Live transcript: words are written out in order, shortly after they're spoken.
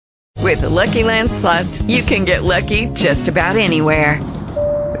With the Lucky Land Slots, you can get lucky just about anywhere.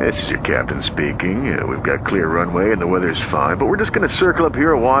 This is your captain speaking. We've got clear runway and the weather's fine, but we're just going to circle up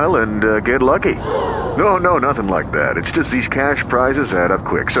here a while and get lucky. No, nothing like that. It's just these cash prizes add up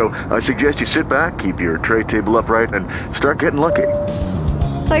quick. So I suggest you sit back, keep your tray table upright, and start getting lucky.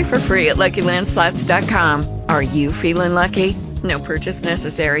 Play for free at LuckyLandSlots.com. Are you feeling lucky? No purchase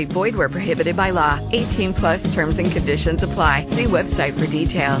necessary. Void where prohibited by law. 18 plus terms and conditions apply. See website for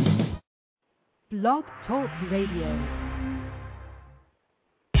details. Blog Talk Radio.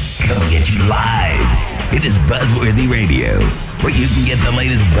 Coming at you live. It is BuzzWorthy Radio, where you can get the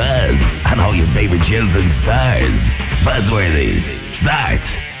latest buzz on all your favorite shows and stars. BuzzWorthy starts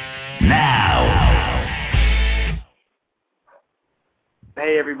now.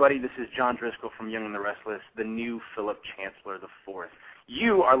 Hey everybody, this is John Driscoll from Young and the Restless, the new Philip Chancellor IV.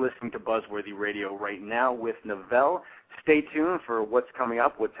 You are listening to BuzzWorthy Radio right now with Novell. Stay tuned for what's coming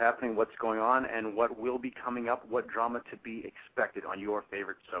up, what's happening, what's going on, and what will be coming up, what drama to be expected on your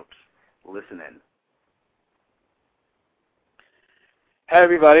favorite soaps. Listen in. Hey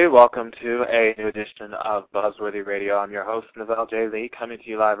everybody, welcome to a new edition of BuzzWorthy Radio. I'm your host, Novell J. Lee, coming to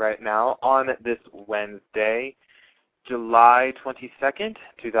you live right now on this Wednesday, July 22nd,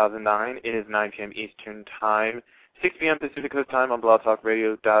 2009. It is 9 p.m. Eastern Time, 6 p.m. Pacific Coast Time on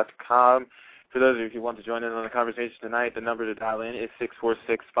blogtalkradio.com. For those of you who want to join in on the conversation tonight, the number to dial in is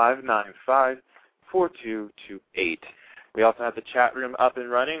 646-595-4228. We also have the chat room up and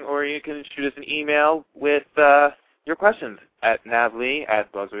running, or you can shoot us an email with your questions at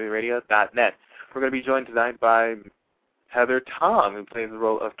navlee@buzzworthyradio.net. We're going to be joined tonight by Heather Tom, who plays the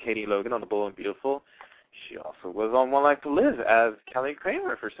role of Katie Logan on The Bold and Beautiful. She also was on One Life to Live as Kelly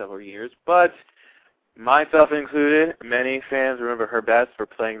Kramer for several years, but myself included, many fans remember her best for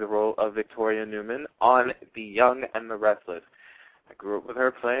playing the role of Victoria Newman on The Young and the Restless. I grew up with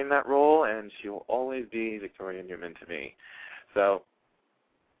her playing that role, and she will always be Victoria Newman to me. So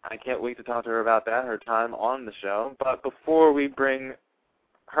I can't wait to talk to her about that, her time on the show. But before we bring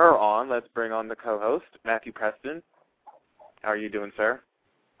her on, let's bring on the co-host, Matthew Preston. How are you doing, sir?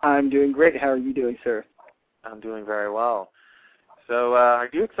 I'm doing great. How are you doing, sir? I'm doing very well. So are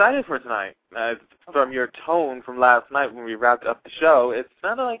you excited for tonight? From your tone from last night when we wrapped up the show, it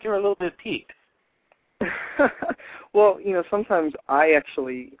sounded like you were a little bit peaked. Well, sometimes I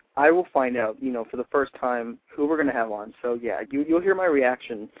will find out, for the first time who we're going to have on. So, yeah, you'll hear my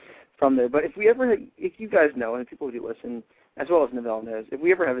reaction from there. But if you guys know, and people who do listen, as well as Novell knows, if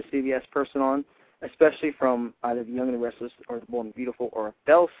we ever have a CBS person on, especially from either The Young and the Restless or The Bold and Beautiful or a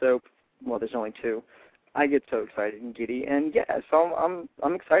Bell soap, well, there's only two, I get so excited and giddy, and yeah, so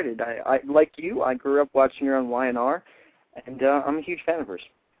I'm excited. I like you. I grew up watching her on YNR, and I'm a huge fan of hers.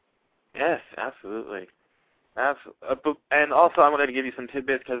 Yes, absolutely. And also, I wanted to give you some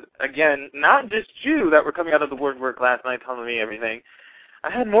tidbits because, again, not just you that were coming out of the work last night telling me everything. I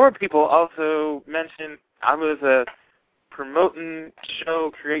had more people also mention I was promoting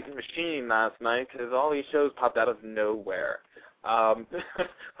show Creating Machine last night because all these shows popped out of nowhere.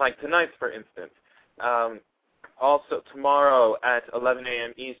 Like tonight's, for instance. Also tomorrow at 11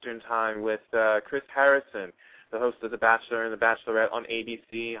 a.m. Eastern Time with Chris Harrison, the host of The Bachelor and The Bachelorette on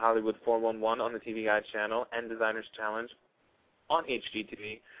ABC, Hollywood 411 on the TV Guide channel, and Designers Challenge on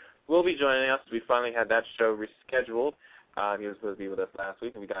HGTV, will be joining us. We finally had that show rescheduled. He was supposed to be with us last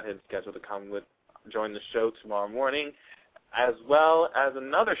week, and we got him scheduled to join the show tomorrow morning, as well as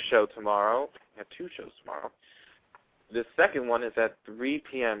another show tomorrow. We have two shows tomorrow. The second one is at 3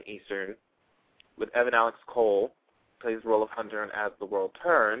 p.m. Eastern, with Evan Alex Cole, plays the role of Hunter in As the World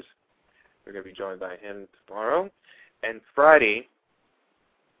Turns. We're going to be joined by him tomorrow. And Friday,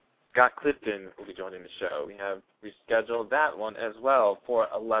 Scott Clifton will be joining the show. We have rescheduled that one as well for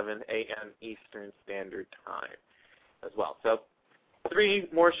 11 a.m. Eastern Standard Time as well. So 3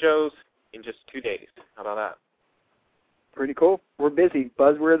 more shows in just 2 days. How about that? Pretty cool. We're busy.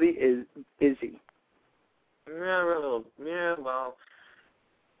 Buzzworthy is busy. Yeah, we're a little, well,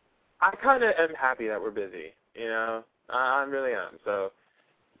 I kind of am happy that we're busy, I really am. So,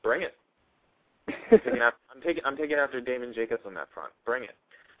 bring it. I'm taking after Damon Jacobs on that front. Bring it.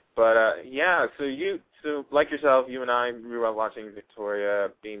 But yeah. So like yourself, you and I grew up watching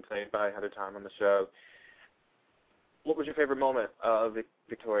Victoria being played by Heather Tom on the show. What was your favorite moment of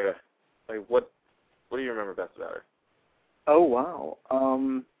Victoria? Like, what do you remember best about her? Oh wow.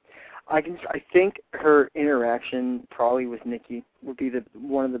 I think her interaction probably with Nikki would be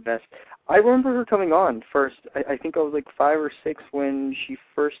one of the best. I remember her coming on first. I think I was like 5 or 6 when she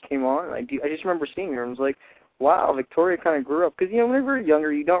first came on. I just remember seeing her and was like, wow, Victoria kind of grew up. Because, whenever you're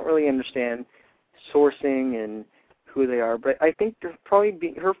younger, you don't really understand sourcing and who they are, but I think they're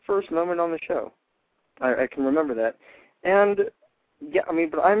probably her first moment on the show. I can remember that. And, yeah, I mean,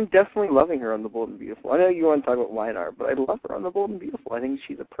 but I'm definitely loving her on The Bold and Beautiful. I know you want to talk about YNR, but I love her on The Bold and Beautiful. I think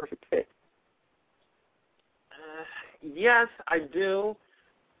she's a perfect fit. Yes, I do.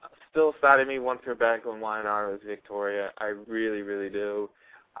 Still sad at me once her back on YNR was Victoria. I really, really do.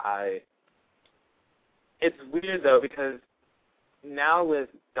 It's weird, though, because now with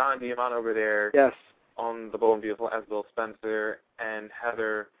Don Diamont over there on The Bold and Beautiful as Bill Spencer and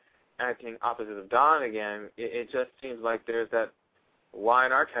Heather acting opposite of Don again, it just seems like there's that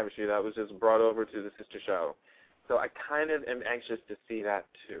YNR chemistry that was just brought over to the sister show. So I kind of am anxious to see that,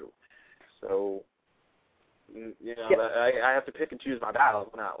 too. So, you know, I have to pick and choose my battles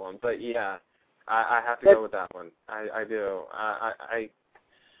on that one. But, yeah, I have to go with that one. I do.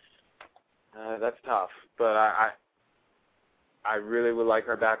 That's tough. But I really would like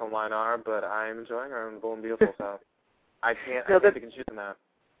her back on YNR, but I'm enjoying her on Bold and Beautiful, so I can't pick and choose on that.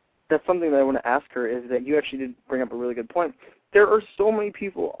 That's something that I want to ask her, is that you actually did bring up a really good point. There are so many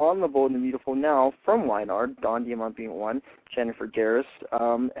people on The Bold and Beautiful now from YNR, Don Diamont being one, Jennifer Garris,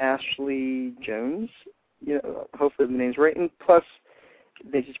 Ashley Jones, you know, hopefully the name's right, and plus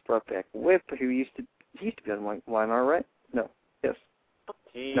they just brought back Whip, who used to be on YNR, right? No. Yes.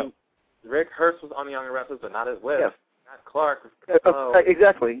 No. Rick Hurst was on the Younger Wrestlers, but not as Whip. Yes. Not Clark.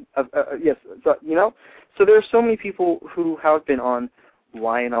 Exactly. Yes. So, you know, so there are so many people who have been on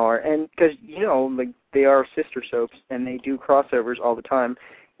YNR, and because, you know, like, they are sister soaps, and they do crossovers all the time.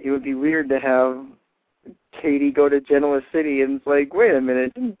 It would be weird to have Katie go to Genoa City, and it's like, wait a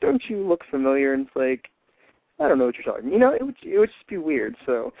minute, don't you look familiar? And it's like, I don't know what you're talking. You know, it would just be weird.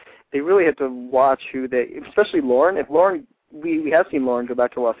 So they really have to watch who they, especially Lauren. If Lauren, we have seen Lauren go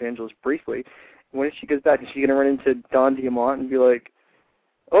back to Los Angeles briefly. When she goes back, is she going to run into Don Diamont and be like,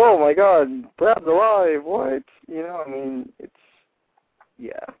 oh my God, Brad's alive, what? You know, I mean, it's,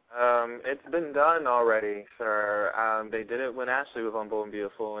 yeah. It's been done already, sir. They did it when Ashley was on Bold and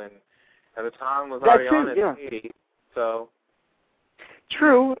Beautiful, and at the time was already on at Katie, so.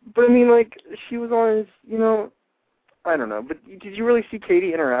 True, but I mean, like, she was on as, you know, I don't know, but did you really see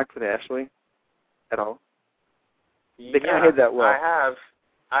Katie interact with Ashley at all? They kind of hid that well.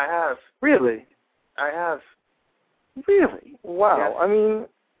 I have. Really? I have. Really? Wow. Yes. I mean,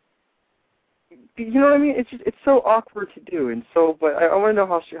 you know what I mean? It's so awkward to do, and so. But I want to know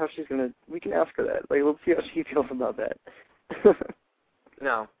how she's gonna. We can ask her that. Like, let's see how she feels about that.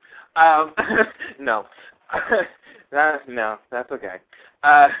 No. No. No, that's okay.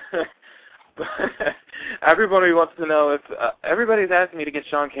 Everybody wants to know if everybody's asking me to get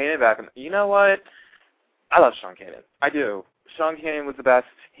Sean Kanan back. And you know what? I love Sean Kanan. I do. Sean Kanan was the best.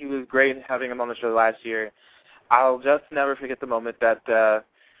 He was great having him on the show last year. I'll just never forget the moment that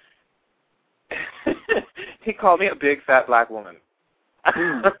he called me a big fat black woman.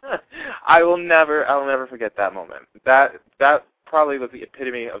 I'll never forget that moment. That probably was the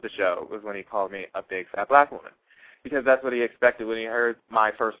epitome of the show, was when he called me a big fat black woman, because that's what he expected when he heard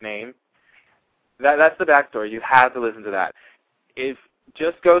my first name. That's the backstory. You have to listen to that.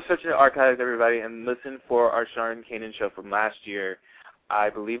 Just go search in the archives, everybody, and listen for our Sean Kanan show from last year. I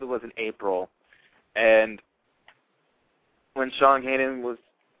believe it was in April. And when Sean Kanan was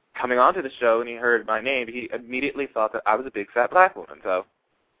coming onto the show and he heard my name, he immediately thought that I was a big fat black woman. So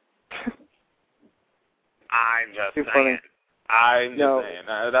I'm just saying.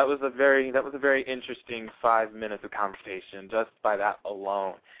 That was a very interesting 5 minutes of conversation just by that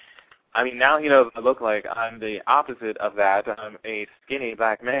alone. I mean, now he knows what I look like. I'm the opposite of that. I'm a skinny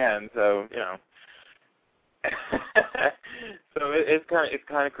black man, so, you know. So it's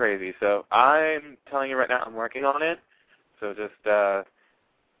kind of crazy. So I'm telling you right now, I'm working on it. So just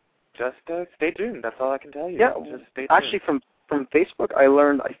stay tuned. That's all I can tell you. Yeah, just stay tuned. Actually, from Facebook, I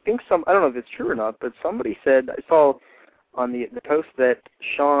learned, I think I don't know if it's true or not, but somebody said, I saw on the post that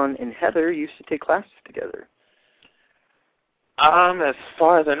Sean and Heather used to take classes together. As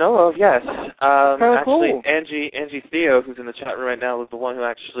far as I know of, yes. Actually, cool. Angie Theo, who's in the chat room right now, was the one who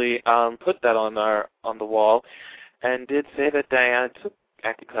actually put that on the wall, and did say that Diana took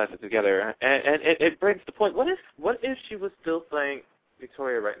acting classes together. And it brings the point. What if she was still playing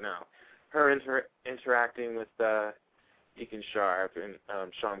Victoria right now? Her interacting with Deacon Sharp and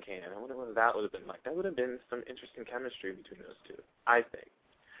Sean Kanan. I wonder what that would have been like. That would have been some interesting chemistry between those two, I think.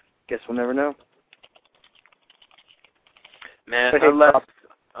 Guess we'll never know. Man, but hey,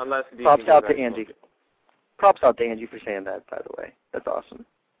 unless props out to Angie. Props out to Angie for saying that, by the way. That's awesome.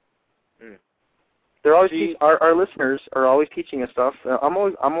 They're always our listeners are always teaching us stuff. I'm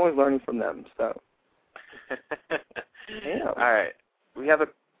always learning from them. So. Yeah. All right, we have a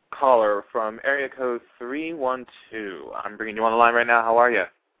caller from area code 312. I'm bringing you on the line right now. How are you?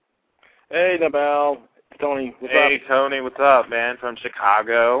 Hey, Nabel. Tony, what's up? Hey, Tony, what's up, man? From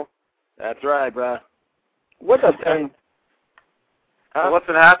Chicago. That's right, bro. What's up, Tony? Well, what's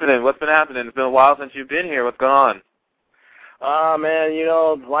been happening? It's been a while since you've been here. What's going on?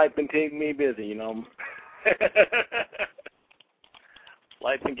 Man, life been keeping me busy,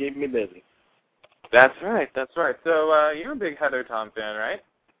 Life been keeping me busy. That's right. So, you're a big Heather Tom fan, right?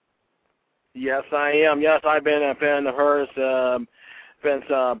 Yes, I am. Yes, I've been a fan of hers since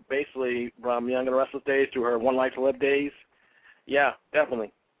basically from Young and the Restless days to her One Life to Live days. Yeah,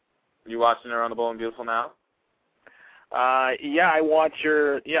 definitely. You watching her on The Bold and Beautiful now? Yeah, I watch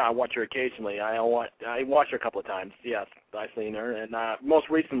her. Yeah, I watch her occasionally. I watch her a couple of times. Yes, I've seen her, and most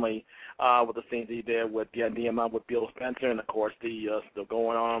recently with the scenes he did with the amount with Bill Spencer, and of course the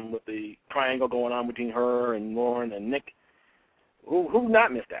going on with the triangle going on between her and Lauren and Nick. Who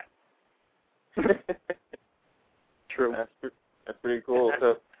not missed that? True. That's pretty cool.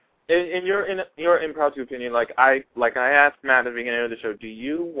 So, in your impromptu opinion, like I asked Matt at the beginning of the show,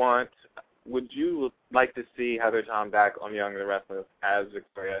 would you like to see Heather Tom back on Young and the Restless as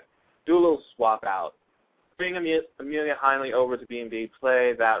Victoria? Do a little swap out. Bring Amelia Heinle over to B&B,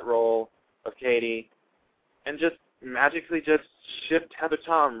 play that role of Katie, and just magically just shift Heather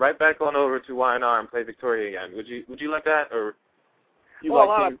Tom right back on over to Y&R and play Victoria again. Would you like that, or you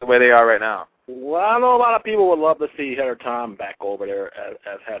like things the way they are right now? Well, I know a lot of people would love to see Heather Tom back over there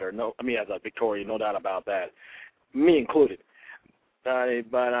as Heather. As a Victoria, no doubt about that. Me included. But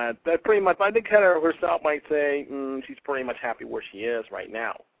that pretty much, I think Heather herself might say she's pretty much happy where she is right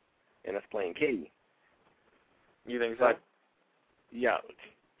now, and that's playing Katie. You think so? Yeah,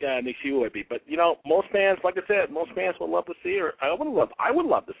 I think she would be. But most fans, like I said, most fans would love to see her. I would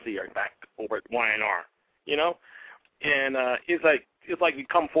love to see her back over at Y&R. And it's like you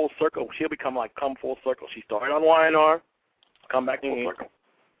come full circle. She'll come full circle. She started on Y&R, come back full circle.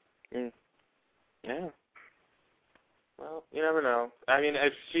 Yeah. Well, you never know. I mean,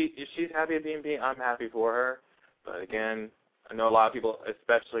 if she's happy at B&B, I'm happy for her. But again, I know a lot of people,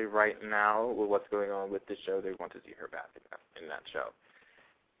 especially right now with what's going on with this show, they want to see her back in that show.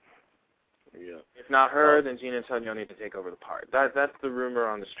 Yeah. If not her, then Gina Antonio need to take over the part. That's the rumor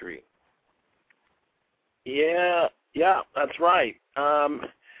on the street. Yeah, that's right.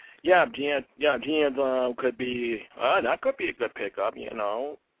 Gina could be that could be a good pickup.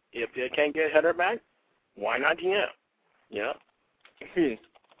 If they can't get Heather back, why not Gina? Yeah.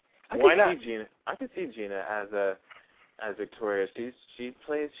 Why not? I could see Gina as Victoria. She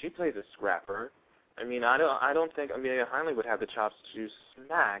plays a scrapper. I mean, I don't think Amelia Heinle would have the chops to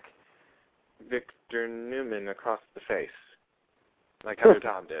smack Victor Newman across the face like Heather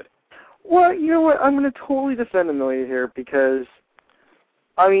Tom did. Well, you know what? I'm going to totally defend Amelia here because,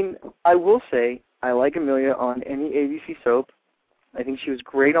 I mean, I will say I like Amelia on any ABC soap. I think she was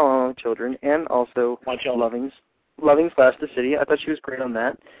great on All Children and also Loving / The City. I thought she was great on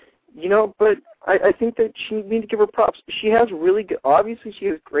that. But I think that she need to give her props. She has really good, obviously she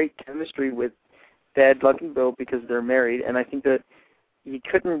has great chemistry with Dad, Luck, and Bill because they're married, and I think that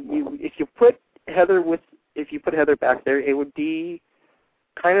if you put Heather back there, it would be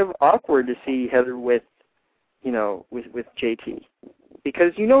kind of awkward to see Heather with JT.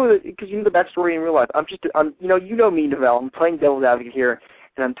 Because you know the backstory in real life. You know me, Novell. I'm playing devil's advocate here,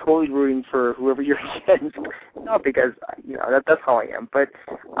 and I'm totally rooting for whoever you're against. Not because that's how I am, but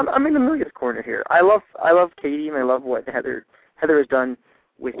I'm in Amelia's corner here. I love Katie, and I love what Heather has done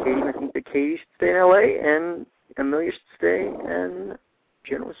with Katie. And I think that Katie should stay in LA, and Amelia should stay in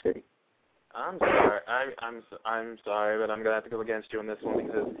Genoa City. I'm sorry. I'm sorry, but I'm gonna have to go against you on this one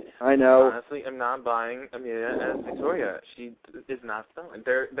because I know. Honestly, I'm not buying Amelia as Victoria. She is not selling.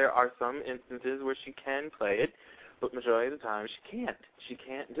 There are some instances where she can play it, but majority of the time she can't. She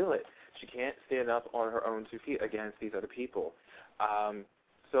can't do it. She can't stand up on her own 2 feet against these other people.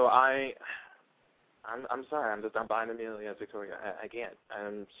 So I'm sorry. I'm just not buying Amelia as Victoria. I can't.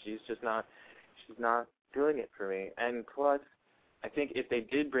 She's not doing it for me. And plus, I think if they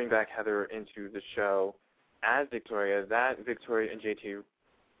did bring back Heather into the show as Victoria, that Victoria and JT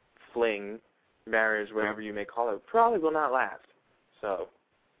fling, marriage, whatever you may call it, probably will not last. So.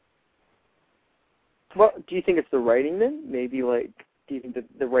 Well, do you think it's the writing then? Maybe do you think that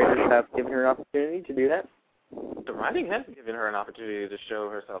the writers have given her an opportunity to do that? The writing has given her an opportunity to show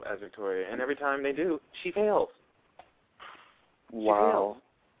herself as Victoria, and every time they do, she fails. Wow. She fails.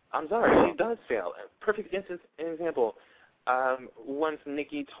 I'm sorry, she does fail. Perfect example. Once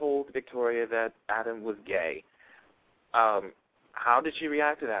Nikki told Victoria that Adam was gay, how did she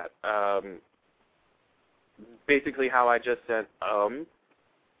react to that? Basically how I just said,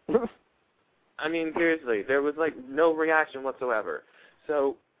 I mean, seriously, there was, like, no reaction whatsoever.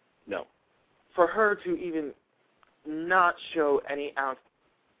 So, no. For her to even not show any ounce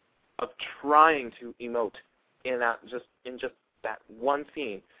of trying to emote in just that one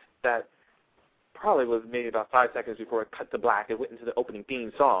scene that probably was maybe about 5 seconds before it cut to black and went into the opening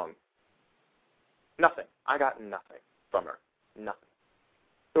theme song. Nothing. I got nothing from her. Nothing.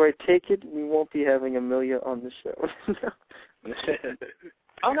 So I take it we won't be having Amelia on the show.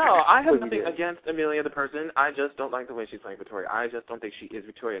 Oh, no, I have nothing against Amelia the person. I just don't like the way she's playing Victoria. I just don't think she is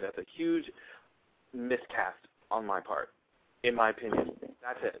Victoria. That's a huge miscast on my part, in my opinion.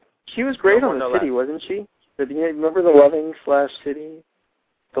 That's it. She was great on the City, wasn't she? Remember the Loving/City?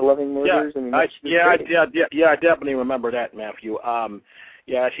 The Loving Murders? I definitely remember that, Matthew.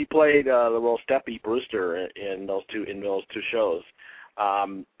 Yeah, she played the little Steppy Brewster in those two shows.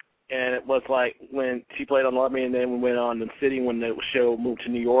 And it was like when she played on Loving and then we went on the City when the show moved to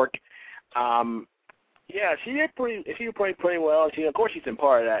New York. Yeah, she did pretty well. Of course, she's in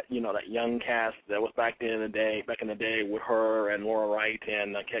part of that, that young cast that was back in the day with her and Laura Wright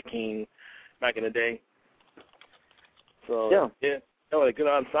and Kat King back in the day. So yeah, that was a good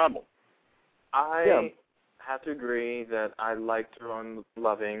ensemble. I have to agree that I liked her on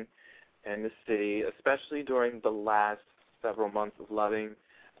Loving and the City, especially during the last several months of Loving.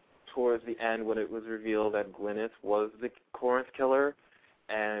 Towards the end, when it was revealed that Gwyneth was the Corinth killer,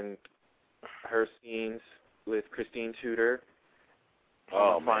 and her scenes with Christine Tudor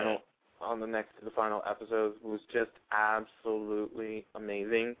on the final episode was just absolutely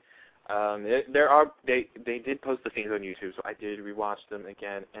amazing. They did post the scenes on YouTube, so I did rewatch them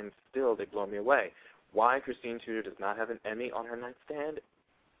again, and still they blow me away. Why Christine Tudor does not have an Emmy on her nightstand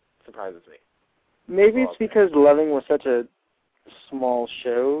surprises me. Maybe it's because Loving was such a small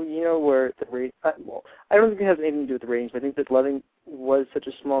show, where the rate. Well, I don't think it has anything to do with the ratings, but I think that Loving was such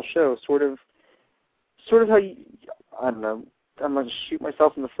a small show, sort of how you. I don't know. I'm going to shoot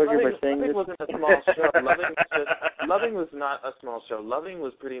myself in the foot here by saying this. Loving wasn't a small show. Loving was not a small show. Loving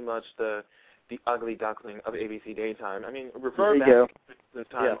was pretty much the ugly duckling of ABC daytime. I mean, refer back to the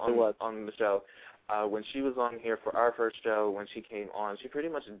time on the show. When she was on here for our first show, when she came on, she pretty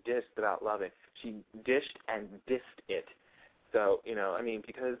much dissed about Loving. She dished and dissed it. So,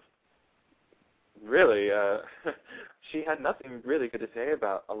 because really, she had nothing really good to say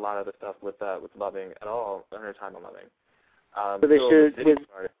about a lot of the stuff with Loving at all in her time on Loving.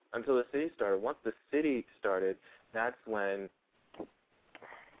 Until the City started. Once the City started, that's when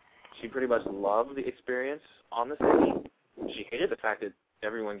she pretty much loved the experience on the City. She hated the fact that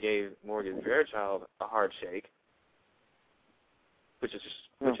everyone gave Morgan Fairchild a hard shake, which is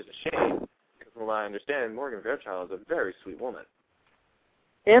a shame. From what I understand, Morgan Fairchild is a very sweet woman.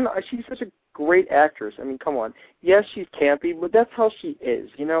 And she's such a great actress. I mean, come on. Yes, she's campy, but that's how she is.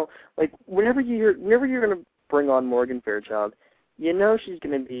 Like whenever you're going to bring on Morgan Fairchild, she's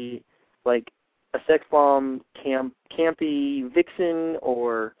going to be like a sex bomb, campy vixen,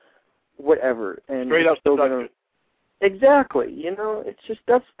 or whatever. And straight up still going to. Exactly. It's just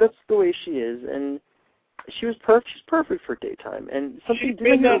that's the way she is, and she was perfect. She's perfect for daytime, and something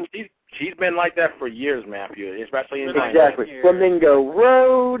She's been like that for years, Matthew, especially in exactly. Flamingo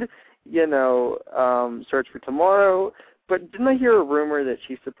Road, Search for Tomorrow. But didn't I hear a rumor that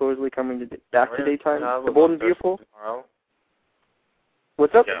she's supposedly coming back to daytime? The Bold and Beautiful?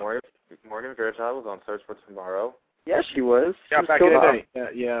 What's up? Yeah. Morgan Fairchild was on Search for Tomorrow. Yeah, she was. Yeah, back in the day.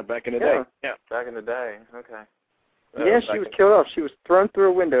 Yeah, back in the day. Yeah, back in the day. Okay. Yeah, she was killed off. She was thrown through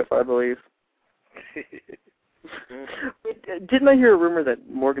a window, I believe. Didn't I hear a rumor that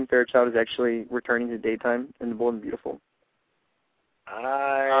Morgan Fairchild is actually returning to daytime in The Bold and Beautiful?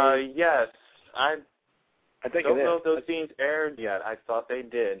 Yes. I think don't know if those scenes aired yet. I thought they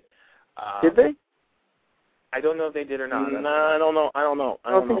did. Did they? I don't know if they did or not. No, I don't know.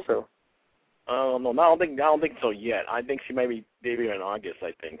 I don't think so. I don't think so yet. I think she may be debuting in August,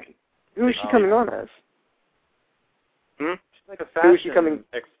 I think. Who is she coming on as? She's like a fashion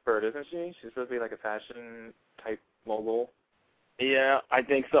expert, isn't she? She's supposed to be like a fashion type mogul. Yeah, I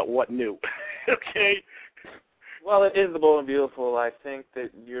think so. What new? Okay. Well, it is The Bold and Beautiful. I think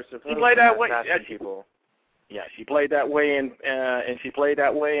that you're supposed to that way. Fashion people. Yeah, she played that way in, and she played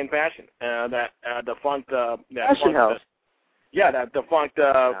that way in fashion. That defunct Fashion House. Yeah, that defunct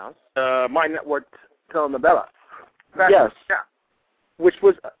My Network telenovela. Yes. Yeah. Which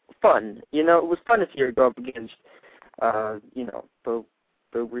was fun. It was fun to see her go up against, Bo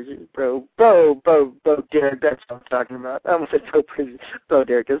Derek. That's what I'm talking about. I almost said Bo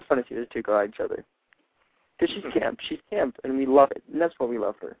Derek. It's fun to see those two go at each other. Because she's camp. She's camp, and we love it. And that's why we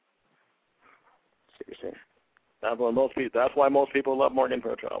love her. Seriously. That's why most people love Morgan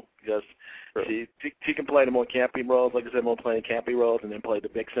Fairchild, because she can play the more campy roles, like I said, more playing campy roles, and then play the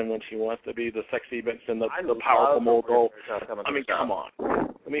vixen when she wants to be the sexy vixen, the powerful mogul. I mean, come on.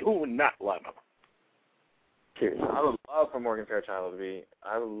 I mean, who would not love him? Seriously. I would love for Morgan Fairchild to be.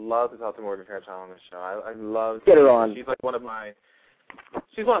 I would love to talk to Morgan Fairchild on the show. I love. Get her on. She's like one of my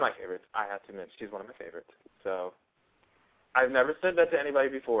favorites. I have to admit, she's one of my favorites. So, I've never said that to anybody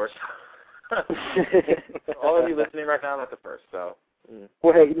before. All of you listening right now, that's the first. So.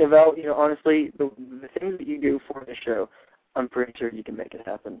 Well, hey, Novell, honestly, the things that you do for the show, I'm pretty sure you can make it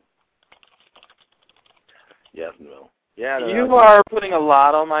happen. Yes, Novell. Yeah, you are putting a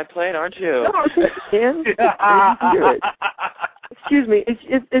lot on my plate, aren't you? No, I think you can. You can do it. Excuse me,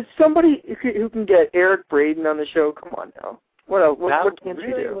 it's somebody who can get Eric Braeden on the show. Come on now. What else? What can't you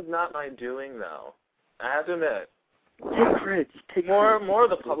do? That really was not my doing, though. I have to admit. Take credit. More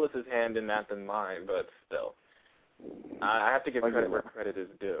the publicist's hand in that than mine, but still. I have to give credit where credit is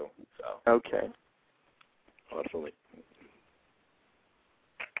due. So. Okay. Absolutely.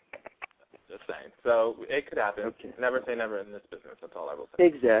 Just saying. So it could happen. Okay. Never say never in this business. That's all I will say.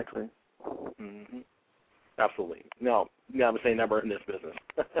 Exactly. Mm-hmm. Absolutely. No, never say never in this business.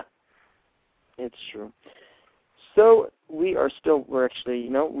 It's true. So we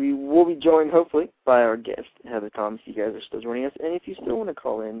will be joined hopefully by our guest, Heather Thomas. You guys are still joining us, and if you still want to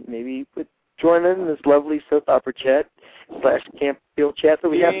call in, maybe join in this lovely soap opera chat / camp field chat that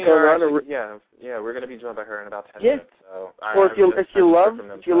we have going on. Yeah, we're going to be joined by her in about 10 minutes. So or if you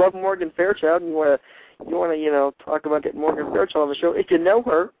love Morgan Fairchild and you want to talk about getting Morgan Fairchild on the show, if you know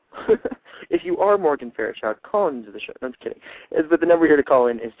her, if you are Morgan Fairchild, call into the show. No, I'm just kidding. But the number here to call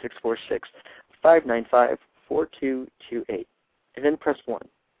in is 646-595-4228, and then press 1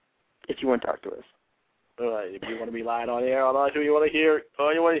 if you want to talk to us. All right, if you want to be lying on air, otherwise you want to hear,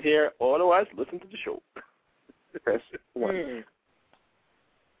 otherwise listen to the show. Press 1.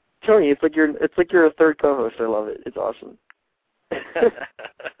 Tony, it's like you're a third co-host. I love it. It's awesome.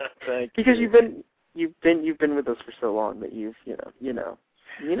 Thank because you. you've been with us for so long that you know.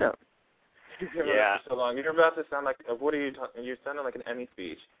 Yeah. So long. You're about to sound like what are you talking? You're sounding like an Emmy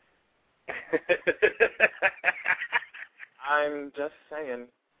speech. I'm just saying.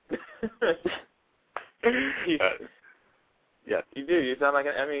 Yeah, you do. You sound like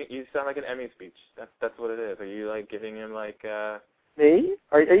an Emmy. You sound like an Emmy speech. That's what it is. Are you like giving him like? Me?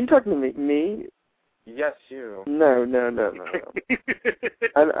 Are you talking to me? Me? Yes, you. No. I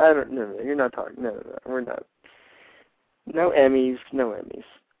don't. No. You're not talking. No. We're not. No Emmys. I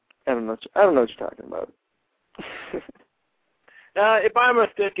don't know what you're talking about. If I'm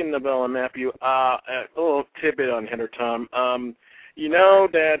mistaken, Novell and Matthew, a little tidbit on Heather Tom. You know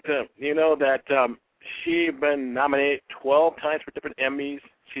that she's been nominated 12 times for different Emmys.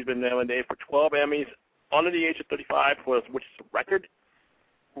 She's been nominated for 12 Emmys under the age of 35, which is a record.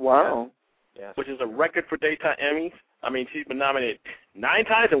 Wow. Yes. Which is a record for daytime Emmys. I mean, she's been nominated 9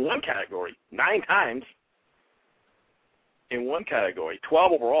 times in one category. 9 times in one category.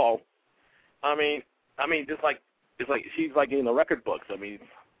 12 overall. I mean, it's like she's like in the record books. I mean,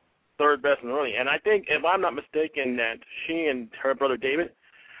 third best in the league. And I think, if I'm not mistaken, that she and her brother David,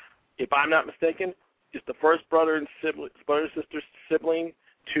 if I'm not mistaken, is the first brother sister sibling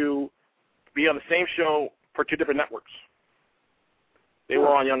to be on the same show for 2 different networks. They were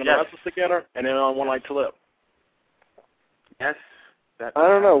on Young and the Restless together, and then on One Life to Live. Yes. I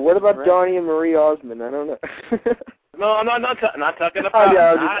don't know. What about Donnie and Marie Osmond? I don't know. No, I'm not talking about.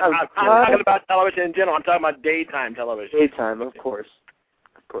 I'm talking about television in general. I'm talking about daytime television. Daytime, of course.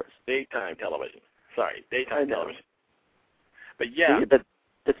 Daytime television. Sorry, daytime television. But yeah, that's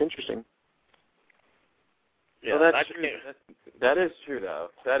interesting. Yeah, well, that's true. That is true, though.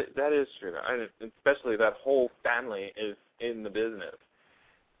 That is true. I mean, especially that whole family is in the business.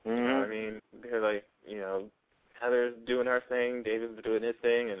 Mm-hmm. You know what I mean? They're like, Heather's doing her thing, David's doing his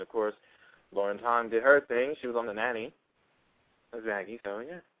thing, and of course, Lauren Tom did her thing. She was on The Nanny as Maggie, so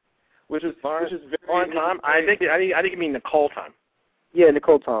yeah. Which is very Lauren Tom. I think you mean Nicole Tom. Yeah,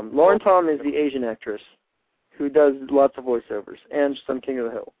 Nicole Tom. Lauren Tom is the Asian actress who does lots of voiceovers and some King of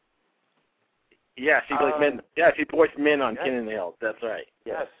the Hill. Yeah, she plays men. Yeah, she voiced men on King of the Hill. That's right.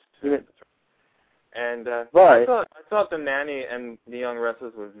 Yes. Yeah. And right. I thought The Nanny and The Young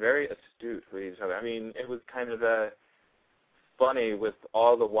Restless was very astute with each other. I mean, it was kind of funny with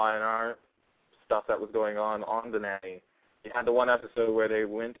all the Y&R stuff that was going on The Nanny. You had the one episode where they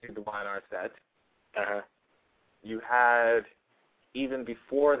went to the Y&R set. You had, even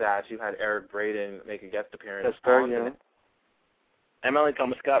before that, you had Eric Braeden make a guest appearance on The Nanny. And Melanie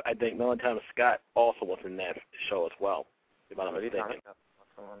Thomas Scott, I think Melanie Thomas Scott also was in that show as well, if I'm not mistaken.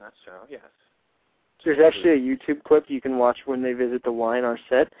 On that show, yes. There's actually a YouTube clip you can watch when they visit the Y&R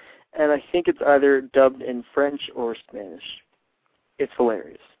set, and I think it's either dubbed in French or Spanish. It's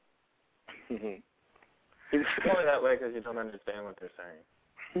hilarious. It's only that way because you don't understand what they're saying.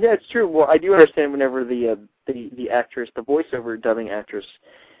 Yeah, it's true. Well, I do understand whenever the actress, the voiceover dubbing actress,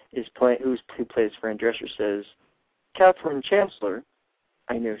 is who plays Fran Drescher says, "Catherine Chancellor,"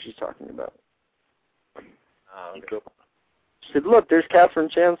 I know who she's talking about. Okay. She said, "Look, there's Catherine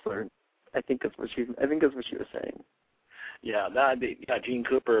Chancellor." I think that's what she was saying. Yeah, Gene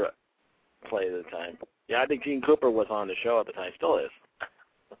Cooper played at the time. Yeah, I think Gene Cooper was on the show at the time. Still is.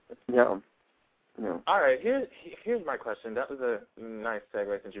 Yeah. No. All right, here's my question. That was a nice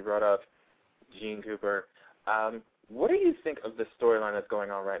segue since you brought up Gene Cooper. What do you think of the storyline that's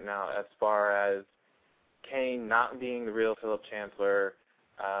going on right now as far as Kane not being the real Philip Chancellor,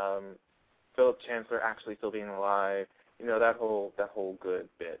 Philip Chancellor actually still being alive, that whole good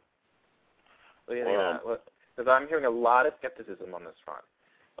bit? What do you think of that? Because I'm hearing a lot of skepticism on this front.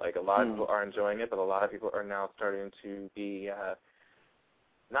 Like, a lot of people are enjoying it, but a lot of people are now starting to be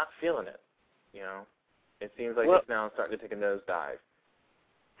not feeling it. It seems like it's now starting to take a nosedive.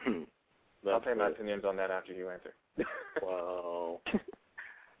 I'll take my opinions on that after you answer. Wow.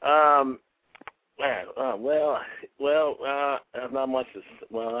 Not much to.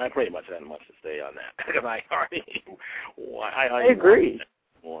 Well, I pretty much had much to say on that because I agree.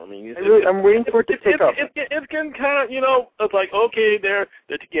 Well, I mean, I'm waiting for it to pick up. It's getting kind of, it's like, okay, they're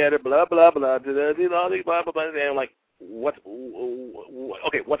together, blah blah blah, all these blah blah blah, and I'm like, what's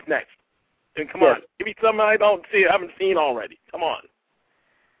next? And come on, give me something I haven't seen already. Come on.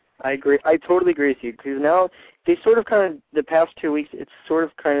 I agree. I totally agree with you because now they sort of kind of the past 2 weeks, it's sort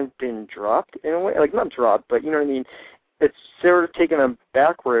of kind of been dropped in a way, like not dropped, but you know what I mean. It's sort of taken a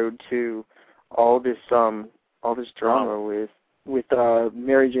back road to all this drama with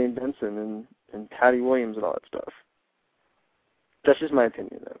Mary Jane Benson and Patty Williams and all that stuff. That's just my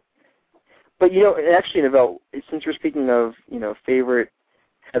opinion, though. But actually, Novell, since we're speaking of favorite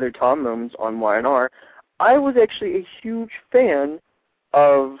Heather Tom moments on Y&R, I was actually a huge fan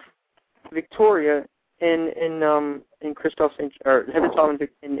of Victoria in Christophe St. or Heather Tom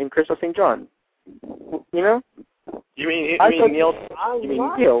in Christophe St. John. You mean Neil?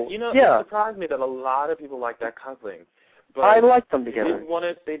 Neil? It surprised me that a lot of people like that coupling. But I liked them together.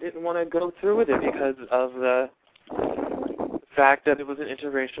 They didn't want to go through with it because of the fact that it was an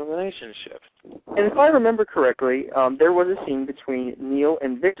interracial relationship. And if I remember correctly, there was a scene between Neil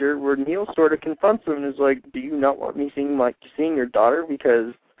and Victor where Neil sort of confronts him and is like, "Do you not want me seeing your daughter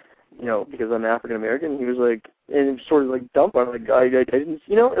because I'm African American?" He was like, and sort of like dump on like I didn't,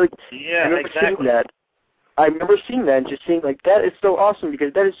 Yeah, exactly. I remember seeing that and just seeing like that is so awesome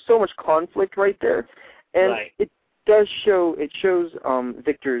because that is so much conflict right there, and it does show. It shows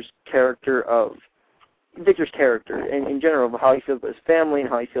Victor's character and in general of how he feels about his family and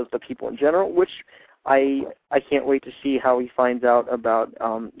how he feels about people in general, which I can't wait to see how he finds out about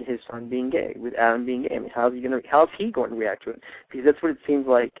his son being gay, with Adam being gay. I mean, how's he going to react to it? Because that's what it seems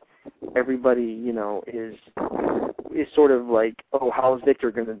like everybody, is sort of like, oh, how is Victor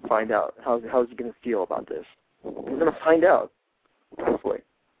going to find out? How's he going to feel about this? We're going to find out, hopefully.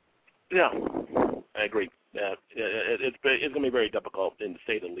 Yeah, I agree. It's going to be very difficult, to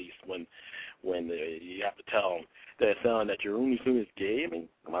say the least, when you have to tell their son that your only son is gay. I mean,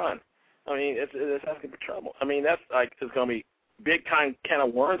 come on. I mean, it's asking for trouble. I mean, that's like it's going to be big can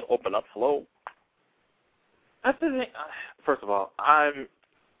of worms open up. Hello. That's the thing. First of all, and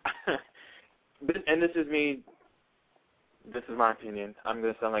this is me. This is my opinion. I'm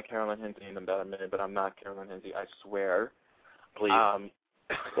going to sound like Carolyn Hinsey in about a minute, but I'm not Carolyn Hinsey. I swear. Please.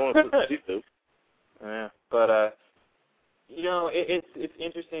 Please do. Yeah, but it's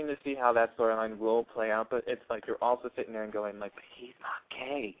interesting to see how that storyline will play out. But it's like you're also sitting there and going like, but he's not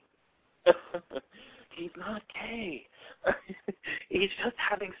gay. He's not gay. He's just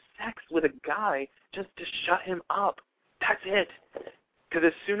having sex with a guy just to shut him up. That's it. Because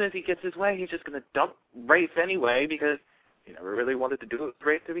as soon as he gets his way, he's just going to dump Rafe anyway because he never really wanted to do it with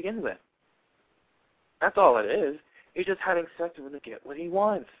Rafe to begin with. That's all it is. He's just having sex with him to get what he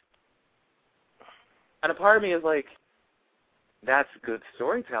wants. And a part of me is like, that's good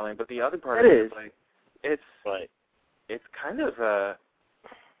storytelling, but the other part of me is like, it's kind of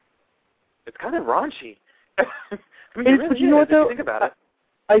raunchy. I mean, but you know what though? Think about it.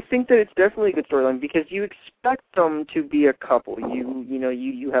 I think that it's definitely a good storyline because you expect them to be a couple.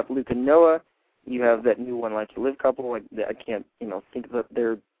 You have Luke and Noah, you have that new One Life to Live couple. Like I can't think of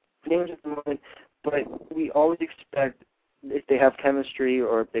their names at the moment, but we always expect if they have chemistry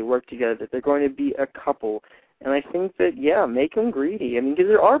or if they work together that they're going to be a couple. And I think that, yeah, make him greedy. I mean, because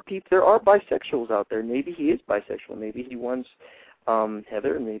there are bisexuals out there. Maybe he is bisexual. Maybe he wants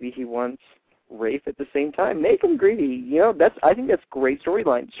Heather, and maybe he wants Rafe at the same time. Make him greedy. You know, I think that's great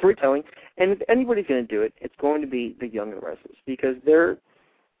storytelling. And if anybody's going to do it, it's going to be the Young and the Restless, because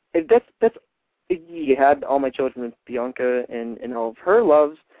that's you had All My Children with Bianca and all of her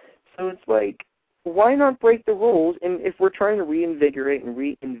loves. So it's like, why not break the rules? And if we're trying to reinvigorate and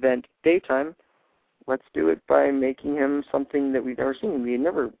reinvent daytime, let's do it by making him something that we've never seen.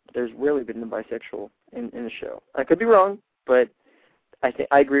 There's rarely been a bisexual in the show. I could be wrong, but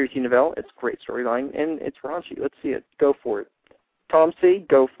I agree with you, Novell. It's a great storyline, and it's raunchy. Let's see it. Go for it. Tom C.,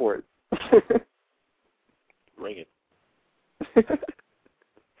 go for it. Bring it.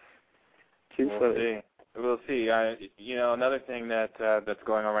 We'll see. Another thing that's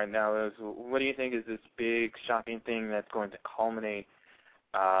going on right now is, what do you think is this big shocking thing that's going to culminate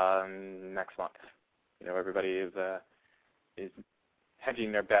next month? You know, everybody is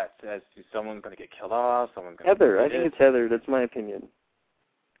hedging their bets as to someone's going to get killed off, someone's going to Heather. I think it's Heather. That's my opinion.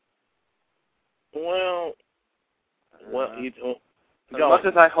 Well, as much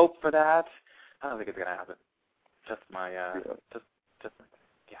as I hope for that, I don't think it's going to happen. Just my, yeah.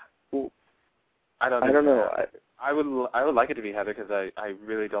 Well, I don't know. I would like it to be Heather, because I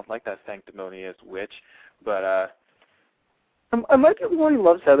really don't like that sanctimonious witch, but I might be the one who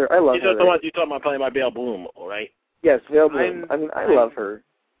loves Heather. I love Heather. You're talking about playing by Belle Bloom, all right? Yes, Belle Bloom. I love her.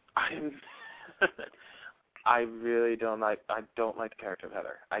 I really don't like the character of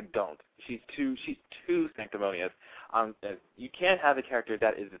Heather. I don't. She's too sanctimonious. You can't have a character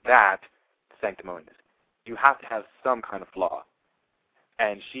that is that sanctimonious. You have to have some kind of flaw.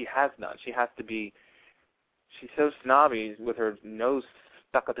 And she has none. She's so snobby with her nose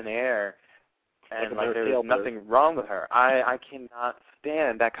stuck up in the air, and like there's nothing wrong with her. I cannot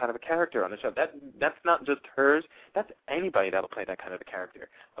stand that kind of a character on the show. That's not just hers. That's anybody that'll play that kind of a character.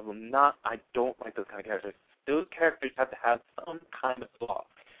 I don't like those kind of characters. Those characters have to have some kind of flaw,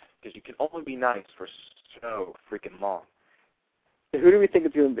 because you can only be nice for so freaking long. Who do we think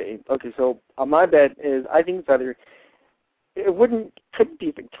it's going to be? Okay, so my bet is I think it's either. It couldn't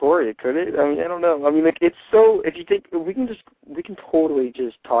be Victoria, could it? I mean, I don't know. I mean, like, it's so. If you think we can totally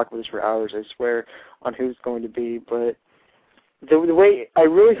just talk about this for hours, I swear, on who's going to be. But the way I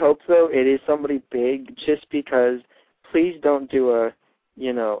really hope, though, it is somebody big. Just because, please don't do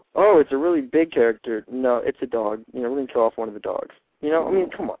it's a really big character. No, it's a dog. We're gonna kill off one of the dogs. I mean,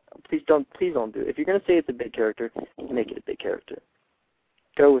 come on. Please don't do it. If you're gonna say it's a big character, make it a big character.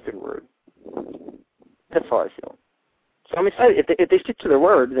 Go with your word. That's how I feel. So I'm excited. If they stick to their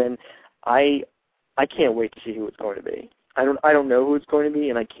word, then I can't wait to see who it's going to be. I don't know who it's going to be,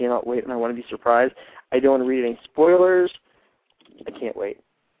 and I cannot wait, and I want to be surprised. I don't want to read any spoilers. I can't wait.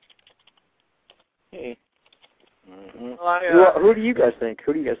 Hey. Mm-hmm. Well, who do you guys think?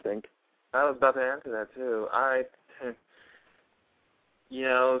 I was about to answer that too.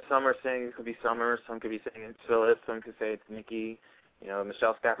 Some are saying it could be Summer, some could be saying it's Phyllis, some could say it's Nikki.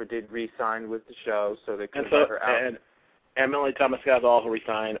 Michelle Stafford did re-sign with the show, so they could let her out. And Melanie Thomas Scott's also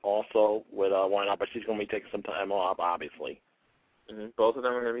resigned also with Why Not, but she's going to be taking some time off, obviously. Mm-hmm. Both of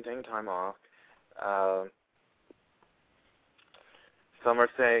them are going to be taking time off. Some are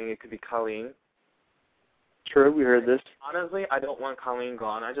saying it could be Colleen. True, we heard this. Honestly, I don't want Colleen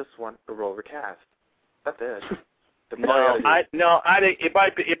gone. I just want the role recast. That's it. I think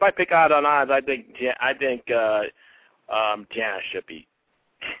if I pick out on odds, I think Jana should be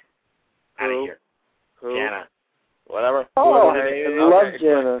out of here. Who? Jana. Whatever. Oh, I love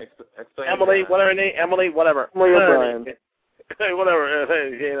Jana. Emily, whatever her name, Emily, whatever. Emily O'Brien. Whatever,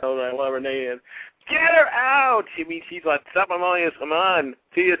 whatever her name is. Get her out! She's like, stop my money, come on.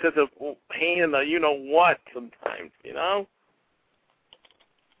 She is just a pain in the you-know-what sometimes,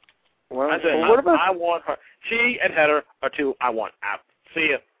 Well, what about... I want her. She and Heather are two I want out. See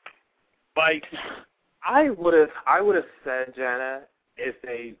ya. Bye. I would have said Jana if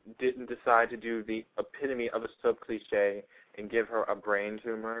they didn't decide to do the epitome of a soap cliche and give her a brain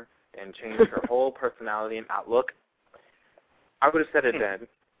tumor and change her whole personality and outlook. I would have said it then.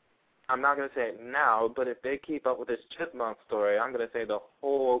 I'm not going to say it now, but if they keep up with this chipmunk story, I'm going to say the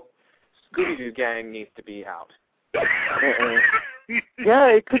whole Scooby-Doo gang needs to be out. Yeah,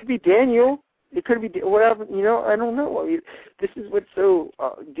 it could be Daniel. It could be whatever, I don't know. This is what's so,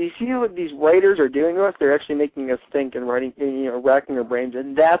 do you see what these writers are doing to us? They're actually making us think and writing, racking our brains,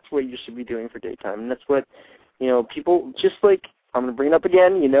 and that's what you should be doing for daytime. And that's what, people, just like, I'm going to bring it up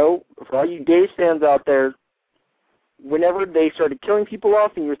again, for all you Days fans out there, whenever they started killing people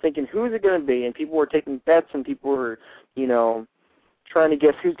off and you were thinking, who is it going to be? And people were taking bets and people were, trying to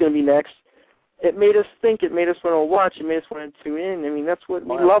guess who's going to be next. It made us think. It made us want to watch. It made us want to tune in. I mean, that's what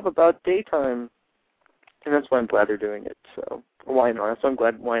we love about daytime, and that's why I'm glad they're doing it. So YNR. So I'm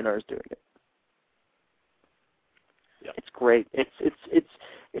glad YNR is doing it. Yep. It's great.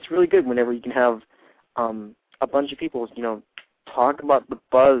 It's really good whenever you can have a bunch of people, talk about the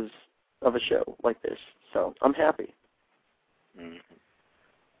buzz of a show like this. So I'm happy. Mm-hmm.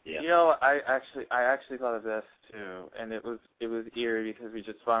 Yeah. You know, I actually thought of this too, and it was eerie because we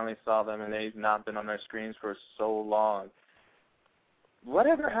just finally saw them, and they've not been on our screens for so long.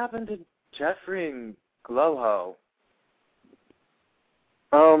 Whatever happened to Jeffrey and Glowho?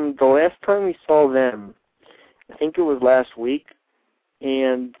 The last time we saw them, I think it was last week,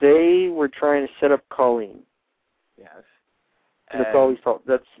 and they were trying to set up Colleen. Yes. That's all we saw.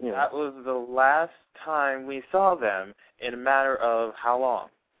 That was the last time we saw them in a matter of how long?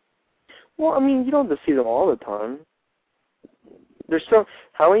 Well, I mean, you don't have to see them all the time. There's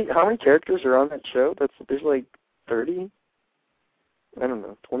how many characters are on that show? There's like 30. I don't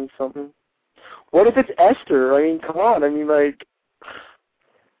know, 20 something. What if it's Esther? I mean, come on. I mean, like,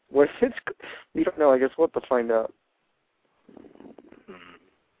 what if it's? We don't know. I guess we'll have to find out.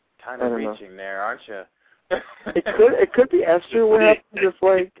 Kind of reaching there, aren't you? It could be Esther. What happens if,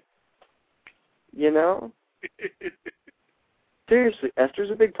 like, seriously, Esther's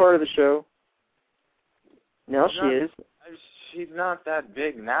a big part of the show. Now she is. She's not that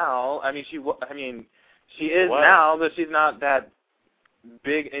big now. I mean, she is now, but she's not that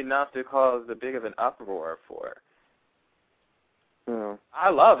big enough to cause a big of an uproar for her. No. I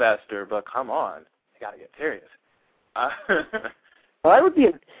love Esther, but come on, you gotta get serious. I would be.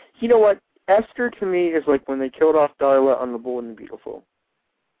 You know what? Esther to me is like when they killed off Darla on The Bold and the Beautiful.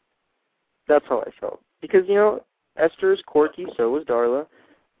 That's how I felt. Because, Esther is quirky, so was Darla,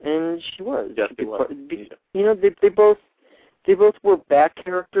 and she was. Yes, she was. They both were back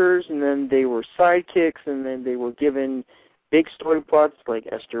characters, and then they were sidekicks, and then they were given big story plots, like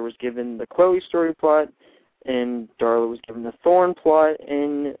Esther was given the Chloe story plot, and Darla was given the Thorne plot,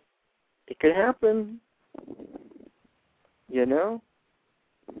 and it could happen.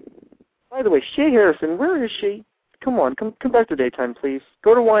 By the way, Shea Harrison, where is she? Come on, come back to daytime, please.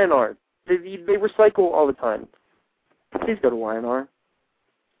 Go to YNR. They recycle all the time. Please go to YNR.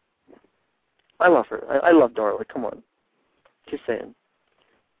 I love her. I love Darla. Come on. Just saying.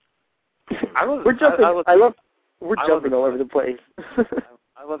 We're jumping all over the place.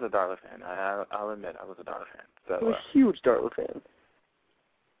 I was a Darla fan. I'll admit I was a Darla fan. So, I'm a huge Darla fan.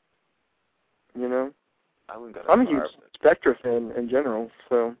 I wouldn't go to I'm a huge Spectra fan in general,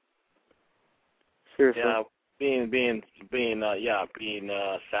 so seriously. Yeah, being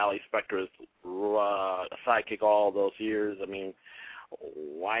Sally Spectra's sidekick all those years. I mean,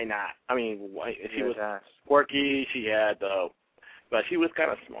 why not? I mean, she was quirky. She had, but she was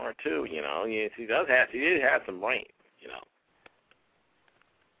kind of smart too. She did have some brain.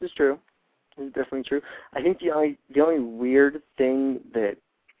 It's true. It's definitely true. I think the only weird thing that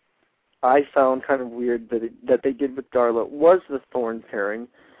I found kind of weird that they did with Darla was the Thorne pairing,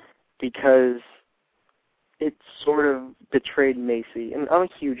 because it sort of betrayed Macy. And I'm a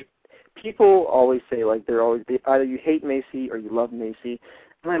huge... People always say, like, either you hate Macy or you love Macy.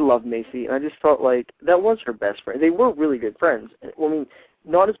 And I love Macy. And I just felt like that was her best friend. They were really good friends. Well, I mean,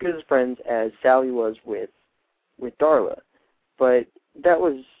 not as good as friends as Sally was with Darla. But that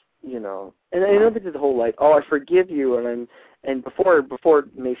was, and I know they did the whole, like, oh, I forgive you, and before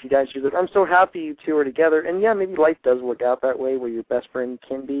Macy died, she was like, I'm so happy you two are together. And yeah, maybe life does work out that way where your best friend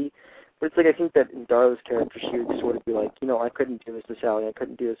can be. But it's like, I think that in Darla's character, she would sort of be like, I couldn't do this to Sally, I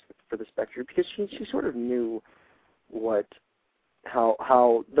couldn't do this for the Spectre, because she sort of knew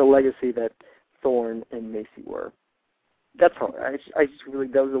how the legacy that Thorne and Macy were. That's all. I just really,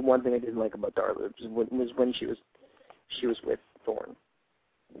 that was the one thing I didn't like about Darla, was when she was with Thorne.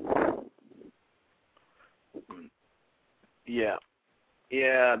 Yeah,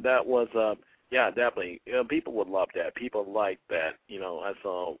 that was definitely. People would love that. People like that. I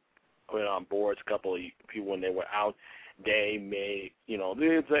saw on boards a couple of people when they were out. They made they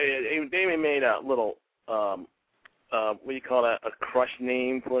made a little what do you call that? A crush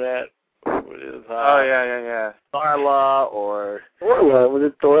name for that. What is, yeah. Darla or Thorla. Was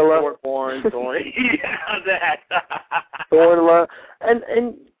it Thorla? Thorne. Yeah, that. Thorla.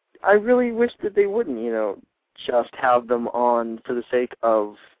 And I really wish that they wouldn't, just have them on for the sake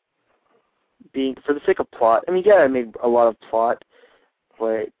of plot. I mean, yeah, I made a lot of plot,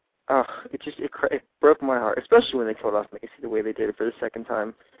 but it broke my heart, especially when they killed off Macy the way they did it for the second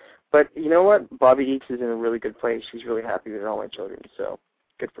time. But you know what? Bobby Eakes is in a really good place. She's really happy with all my children, so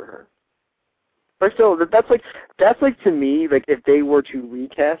good for her. But still, that's like to me, like if they were to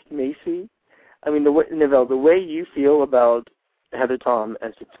recast Macy, I mean, Neville, the way you feel about Heather Tom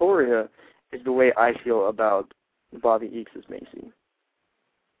as Victoria is the way I feel about Bobby Eakes as Macy.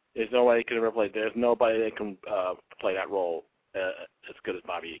 There's nobody can ever play. There's nobody that can play that role as good as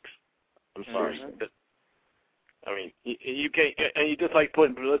Bobby Eakes. I'm sorry. I mean, you can't. And you just like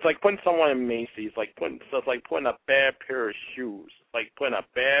putting. It's like putting someone in Macy. It's like putting a bad pair of shoes. Like putting a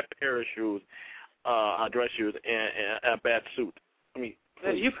bad pair of shoes, dress shoes, and a bad suit. I mean,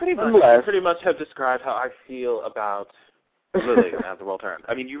 you pretty much have described how I feel about Lily as the world tournament.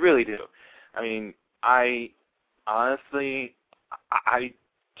 I mean, you really do. I mean, I honestly, I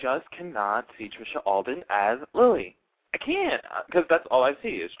just cannot see Trisha Alden as Lily. I can't, because that's all I see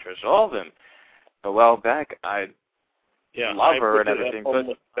is Trisha Alden. Noelle Beck, I love her and everything,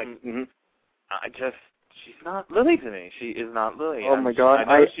 but she's not Lily to me. She is not Lily. Oh my God!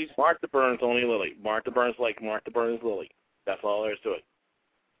 I know she's Martha Burns, only Lily. Martha Burns like Martha Burns Lily. That's all there is to it.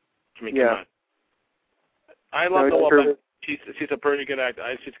 I mean, come on. I love Noelle Beck. She's a pretty good actor.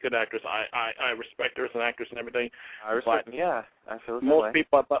 She's a good actress. I respect her as an actress and everything. I respect. I feel the same most way.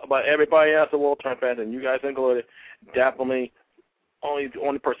 People, but everybody else, the world tournament fans, and you guys included, definitely only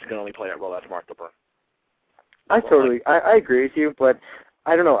person can only play that role. That's Martha Burns. I agree with you, but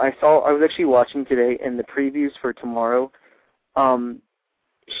I don't know. I was actually watching today in the previews for tomorrow.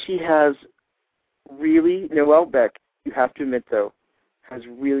 She has Noelle Beck, you have to admit though, has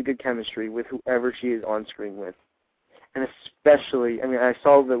really good chemistry with whoever she is on screen with. And especially, I mean, I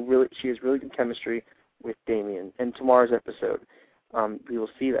saw she has really good chemistry with Damien. In tomorrow's episode, we will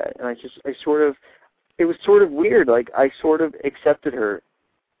see that. And it was sort of weird. Like, I sort of accepted her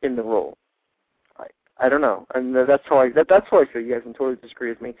in the role. I don't know. And that's how I feel. You guys can totally disagree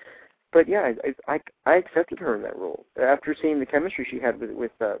with me. But yeah, I accepted her in that role. After seeing the chemistry she had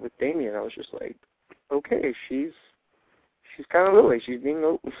with Damien, I was just like, okay, she's kind of Lily. She's being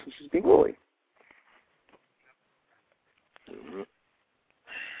Lily.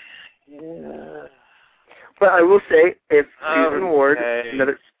 Yeah. But I will say, if Susan Ward,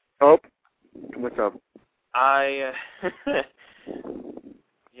 what's up? My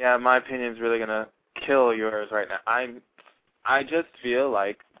opinion's really gonna kill yours right now. I just feel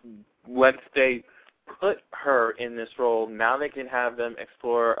like once they put her in this role, now they can have them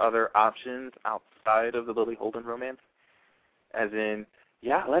explore other options outside of the Lily Holden romance. As in,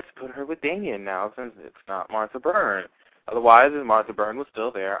 let's put her with Damien now since it's not Martha Byrne. Otherwise, if Martha Byrne was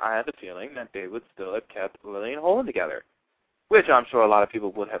still there, I have a feeling that they would still have kept Lily and Holden together, which I'm sure a lot of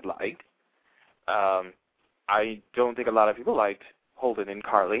people would have liked. I don't think a lot of people liked Holden and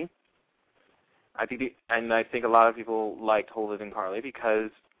Carly. I think a lot of people liked Holden and Carly because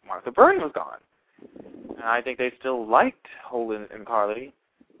Martha Byrne was gone. And I think they still liked Holden and Carly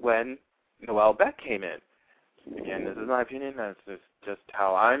when Noelle Beck came in. Again, this is my opinion. That's just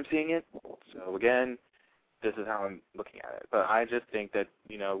how I'm seeing it. So again, this is how I'm looking at it. But I just think that,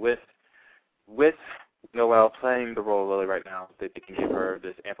 with Noelle playing the role of Lily right now, that they can give her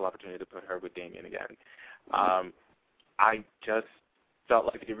this ample opportunity to put her with Damien again. I just felt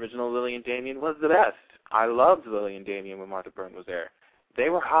like the original Lily and Damien was the best. I loved Lily and Damien when Martha Byrne was there. They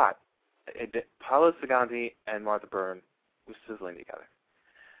were hot. Paolo Saganti and Martha Byrne were sizzling together.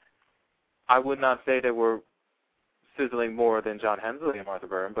 I would not say they were sizzling more than John Hensley and Martha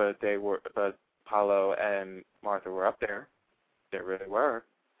Byrne, but Paolo and Martha were up there. They really were.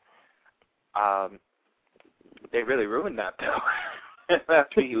 They really ruined that, though.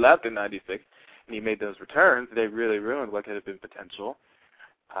 After he left in '96 and he made those returns, they really ruined what could have been potential.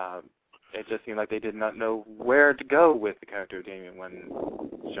 It just seemed like they did not know where to go with the character of Damien when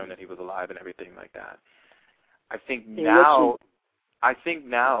shown that he was alive and everything like that. I think now,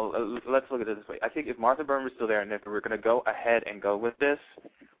 let's look at it this way. I think if Martha Byrne was still there and if we were going to go ahead and go with this,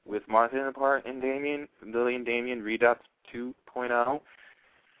 with Martha in the part and Damien, Lily and Damien, Redux 2.0,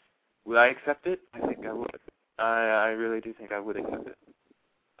 would I accept it? I think I would. I really do think I would accept it.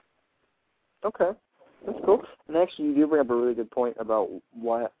 Okay. That's cool. And actually, you do bring up a really good point about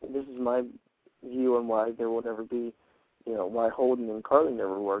why, this is my view on why there will never be, why Holden and Carly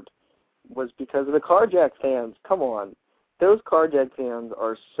never worked, was because of the Carjack fans. Come on. Those Carjack fans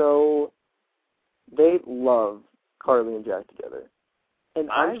are they love Carly and Jack together.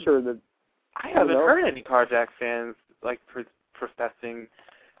 And I'm sure that... I haven't heard any Carjack fans, professing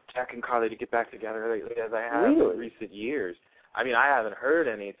Jack and Carly to get back together lately as I have in recent years. I mean, I haven't heard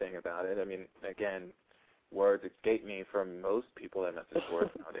anything about it. I mean, again, words escape me from most people that message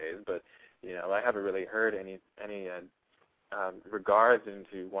boards nowadays, but, I haven't really heard any regards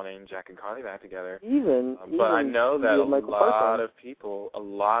into wanting Jack and Carly back together. But I know that a lot of people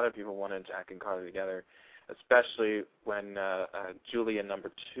wanted Jack and Carly together, especially when Julia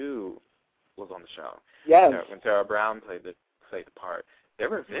number 2 was on the show. Yes. When Sarah Brown played the part. They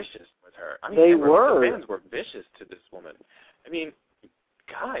were vicious with her. I mean, they were. The fans were vicious to this woman. I mean,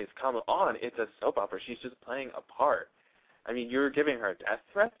 guys, come on. It's a soap opera. She's just playing a part. I mean, you're giving her death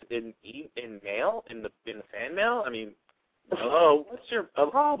threats in mail, in the fan mail? I mean, hello? What's your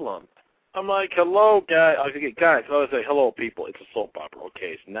problem? I'm like, hello, guys. I was guys, I say, hello, people. It's a soap opera,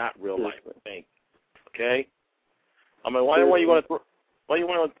 okay? It's not real life thing, okay? I mean, why do you want to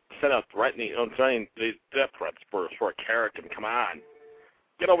send out threatening these death threats for a character? Come on.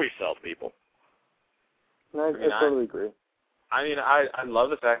 Get over yourself, people. I totally agree. I mean, I love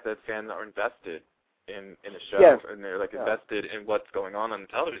the fact that fans are invested in the show, yes. and they're like invested in what's going on the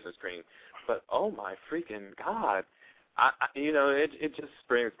television screen. But oh my freaking God, it just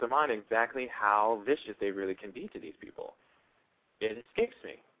brings to mind exactly how vicious they really can be to these people. It escapes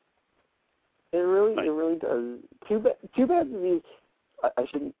me. It really does. Too bad these. I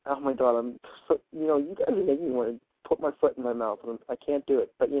shouldn't. Oh my God, you guys are making me want to put my foot in my mouth. I can't do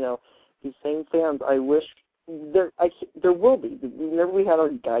it. But these same fans, I wish there will be. Whenever we had our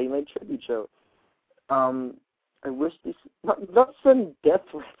Guiding Light tribute show, I wish these not send death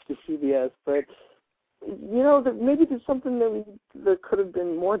threats to CBS, but that maybe there's something that could have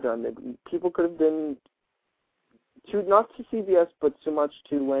been more done. That people could have been not to CBS, but so much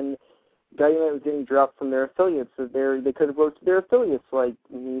to when Guiding Light was getting dropped from their affiliates, that they could have wrote to their affiliates like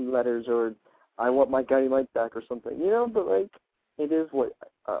letters or I want my Guiding Light back or something, but like it is what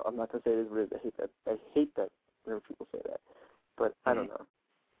I'm not gonna say it is what it is. I hate that whenever people say that, but I don't know.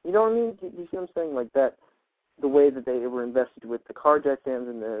 You know what I mean? Do you see what I'm saying? Like that, the way that they were invested with the Carjack fans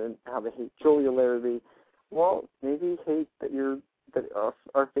and how they hate Julia Larrabee. Well, maybe hate that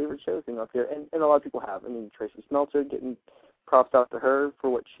our favorite show thing up here, and a lot of people have. I mean, Tracy Smeltzer getting props out to her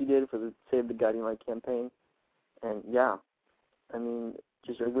for what she did for the Save the Guiding Light campaign, and yeah, I mean,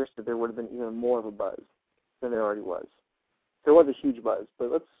 I wish that there would have been even more of a buzz than there already was. There was a huge buzz,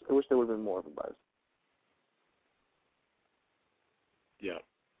 but I wish there would have been more of a buzz. Yeah.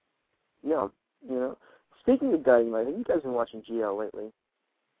 Yeah, Speaking of Guiding Light, have you guys been watching GL lately?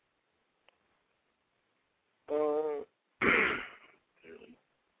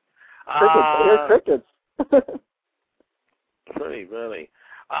 Crickets. Really.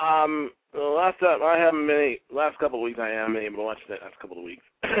 Last couple of weeks I haven't been able to watch the last couple of weeks.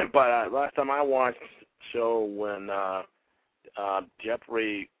 But last time I watched the show when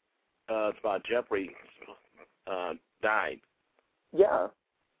Jeffrey, it's about Jeffrey died. Yeah.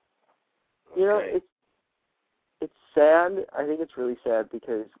 Okay. It's sad. I think it's really sad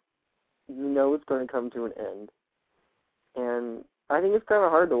because it's going to come to an end. And I think it's kind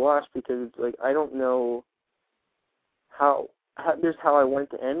of hard to watch because it's like I don't know how I want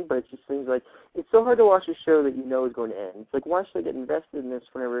it to end, but it just seems like it's so hard to watch a show that is going to end. It's like, why should I get invested in this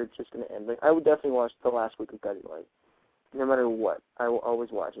whenever it's just going to end? Like, I would definitely watch the last week of Guiding Light, no matter what. I will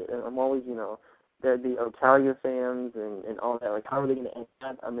always watch it. And I'm always, the Otalia fans and all that. Like, how are they going to end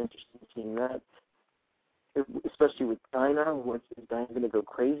that? I'm interested in seeing that. Especially with Dinah. Is Dinah going to go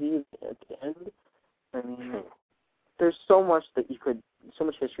crazy at the end? I mean, there's so much history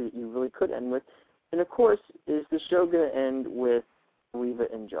that you really could end with. And, of course, is the show going to end with Reva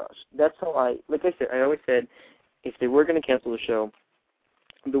and Josh? That's how I always said, if they were going to cancel the show,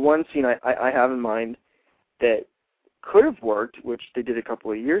 the one scene I have in mind that could have worked, which they did a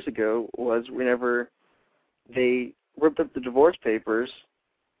couple of years ago, was whenever they ripped up the divorce papers,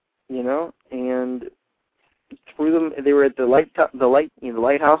 and threw them. They were at the lighthouse,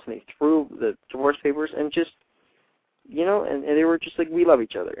 and they threw the divorce papers and just, and they were just like, we love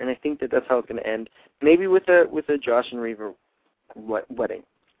each other. And I think that's how it's going to end. Maybe with a Josh and Reva wedding.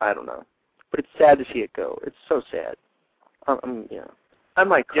 I don't know. But it's sad to see it go. It's so sad. I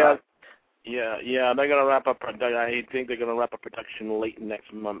might cry. Yeah. They're gonna wrap up. I think they're gonna wrap up production late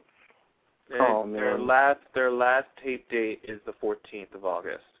next month. Oh man. Their last tape date is the 14th of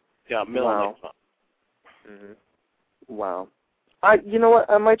August. Yeah, middle of next month. Mm-hmm. Wow. You know what?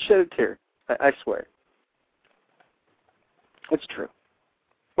 I might shed a tear. I swear. It's true.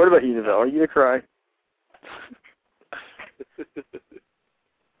 What about you, Neville? Are you gonna cry?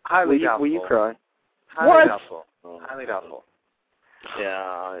 Highly doubtful. Will you cry? Highly doubtful. Highly doubtful.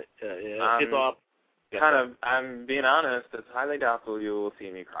 Yeah. It's off. I'm being honest. It's highly doubtful you will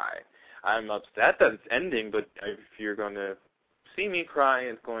see me cry. I'm upset that it's ending, but if you're going to see me cry,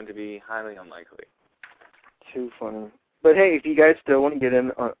 it's going to be highly unlikely. Too funny. But hey, if you guys still want to get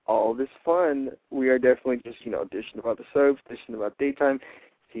in on all this fun, we are definitely just, dishing about the soaps, dishing about daytime,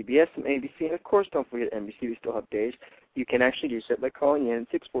 CBS and ABC, and of course, don't forget NBC. We still have days. You can actually do so by calling in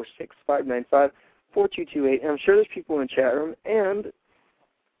 646-595-4228. And I'm sure there's people in the chat room. And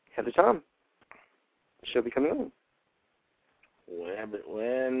Heather Tom, she'll be coming on.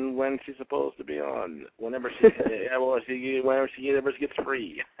 When she's supposed to be on, whenever she gets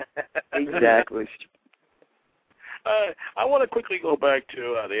free. Exactly. I want to quickly go back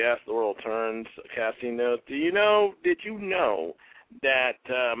to the Ask the World Turns casting note. Did you know that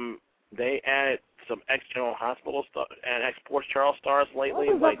they added some ex-General Hospital and ex-Port Charles stars lately?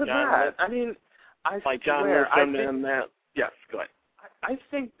 Like John. I mean, John Lindstrom. Yes, go ahead. I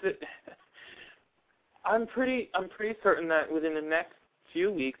think that I'm pretty certain that within the next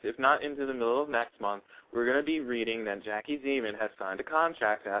few weeks, if not into the middle of next month, we're going to be reading that Jackie Zeman has signed a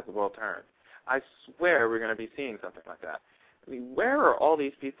contract to Ask the World Turns. I swear we're going to be seeing something like that. I mean, where are all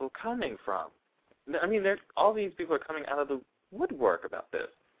these people coming from? I mean, all these people are coming out of the woodwork about this.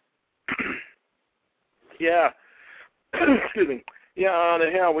 Yeah. Excuse me.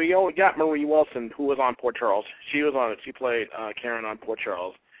 Yeah, we got Marie Wilson, who was on Port Charles. She played Karen on Port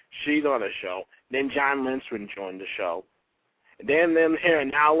Charles. She's on the show. Then John Lindstrom joined the show.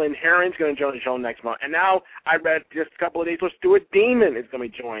 Now Lynn Herring's going to join the show next month. And now I read just a couple of days ago, Stuart Demon is going to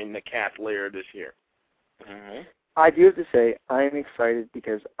be joining the cast later this year. Mm-hmm. I do have to say, I am excited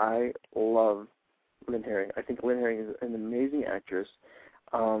because I love Lynn Herring. I think Lynn Herring is an amazing actress.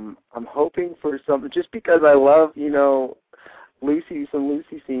 I'm hoping for something, just because I love, some Lucy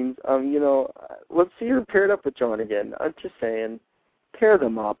scenes. Let's see her paired up with John again. I'm just saying, pair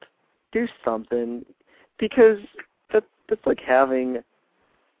them up. Do something. Because that's like having,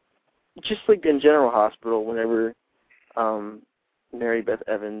 just like in General Hospital, whenever Mary Beth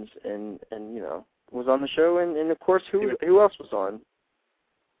Evans and was on the show, and of course, who else was on?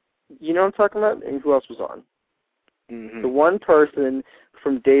 You know what I'm talking about? And who else was on? Mm-hmm. The one person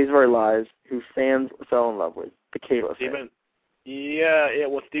from Days of Our Lives who fans fell in love with, the Kayla fan. Yeah, it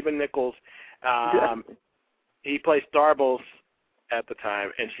was Stephen Nichols. He played Starbos at the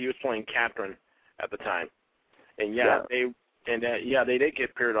time, and she was playing Catherine at the time. And they did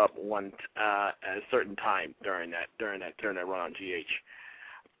get paired up one at a certain time during that run on GH.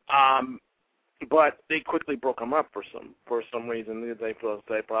 But they quickly broke them up for some reason. They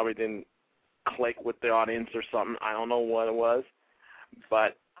probably didn't click with the audience or something. I don't know what it was,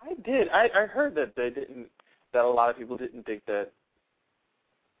 but I did. I heard that they didn't. That a lot of people didn't think that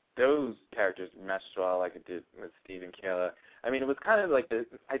those characters meshed well like it did with Steve and Kayla. I mean, it was kind of like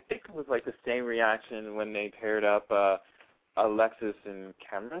I think it was like the same reaction when they paired up Alexis and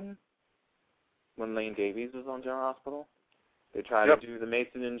Cameron when Lane Davies was on General Hospital. They tried to do the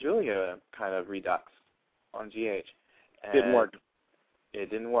Mason and Julia kind of redux on GH. And didn't work. It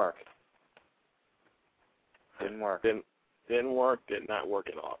didn't work. Didn't work. Didn't work. Did not work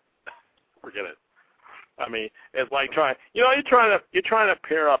at all. Forget it. I mean, it's like you're trying to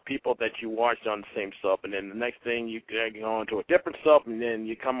pair up people that you watched on the same soap, and then the next thing you go into a different soap, and then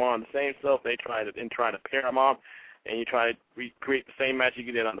you come on the same soap. They try to pair them up, and you try to recreate the same match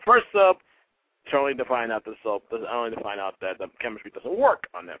you did on the first soap, only to find out that the chemistry doesn't work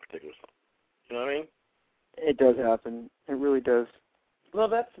on that particular soap. You know what I mean? It does happen. It really does. Well,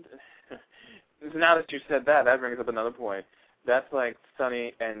 now that you said that brings up another point. That's like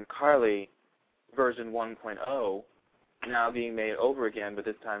Sonny and Carly version 1.0 now being made over again, but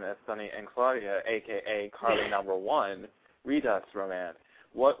this time as Sonny and Claudia, a.k.a. Carly number 1, Redux romance.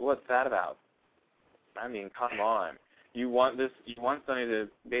 What's that about? I mean, come on. You want Sonny to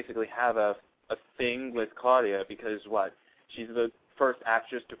basically have a thing with Claudia because what? She's the first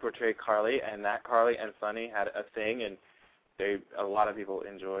actress to portray Carly, and that Carly and Sonny had a thing, and a lot of people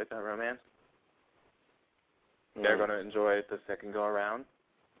enjoyed that romance. They're going to enjoy it the second go around.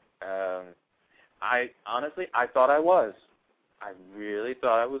 I thought I was. I really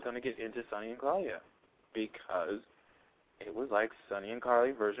thought I was going to get into Sonny and Claudia because it was like Sonny and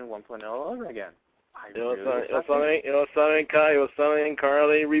Carly version 1.0 all over again. It was Sonny and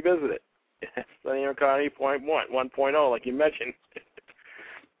Carly revisited. Sonny and Carly 1.0, like you mentioned.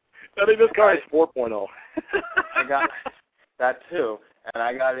 I think this guy is 4.0. I got that too, and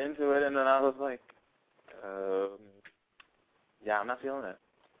I got into it, and then I was like, yeah, I'm not feeling it.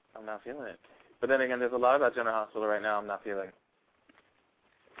 But then again, there's a lot about General Hospital right now I'm not feeling.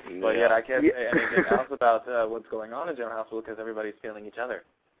 Yeah. But yet I can't say anything else about what's going on in General Hospital because everybody's feeling each other.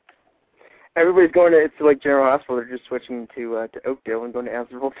 Everybody's going to, it's like General Hospital, they're just switching to Oakdale and going to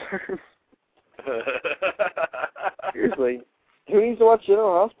Azrael Terms. Seriously. Who needs to watch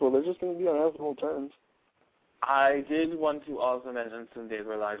General Hospital? They're just going to be on Azrael Terms. I did want to also mention some Days of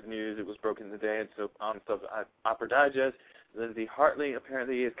Our Lives news. It was broken today, and so on Opera Digest. Lindsay Hartley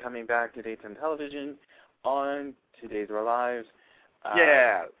apparently is coming back to daytime television on Days of Our Lives.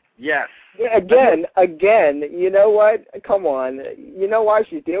 Yes. Yeah, again, you know what? Come on. You know why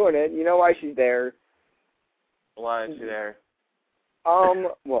she's doing it. You know why she's there. Why is she there?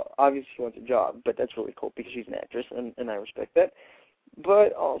 Well, obviously she wants a job, but that's really cool because she's an actress, and I respect that.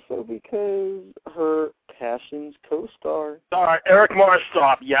 But also because her Passions co-star. Eric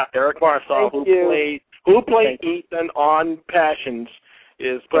Marstoff. Yeah, Eric Marstoff, who played Ethan on Passions,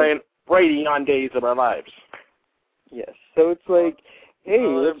 is playing Brady on Days of Our Lives. Yes. So it's like, hey,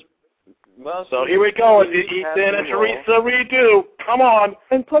 so here we go. Ethan and Teresa redo. Come on.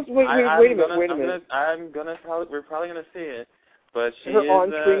 And plus, wait a minute. We're probably gonna see it, but she her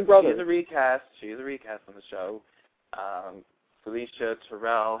on-screen brother. She's a recast. She's a recast on the show. Felicia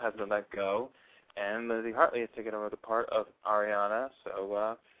Terrell has been let go, and Lizzie Hartley has taken over the part of Ariana.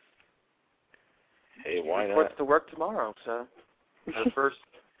 So, hey, why not? Reports to work tomorrow. So, her first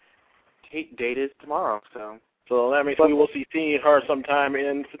date is tomorrow. So that means we will see her sometime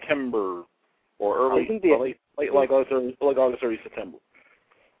in September or late August, early September.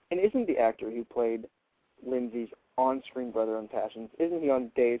 And isn't the actor who played Lindsay's on-screen brother on Passions, isn't he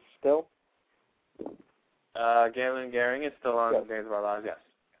on Days still? Galen Gehring is still on Days of Our Lives, yes.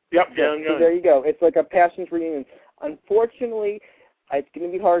 Yep, Galen Gehring. So there you go. It's like a Passions reunion. Unfortunately, it's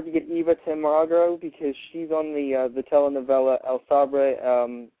going to be hard to get Eva Temagro because she's on the telenovela El Sabre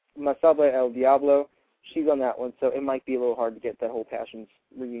El Diablo. She's on that one, so it might be a little hard to get that whole Passions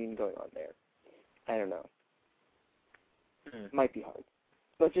reunion going on there. I don't know. It might be hard.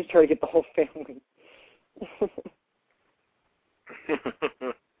 Let's just try to get the whole family.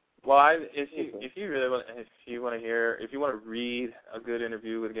 Well, if you want to read a good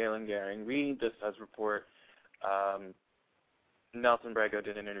interview with Galen Gehring, read this as report. Nelson Brago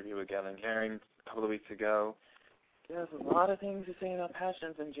did an interview with Galen Gehring a couple of weeks ago. He has a lot of things to say about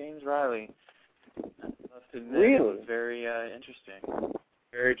Passions and James Riley. Really? It was very interesting,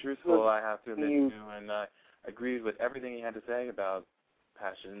 very truthful. I have to admit to, and I agreed with everything he had to say about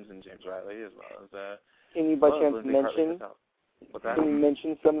Passions and James Riley, as well as. Can you by chance mention? Can you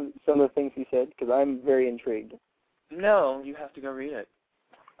mention some of the things he said? Because I'm very intrigued. No, you have to go read it.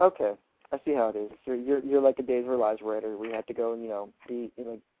 Okay, I see how it is. So you're like a Days of Our Lives writer. We have to go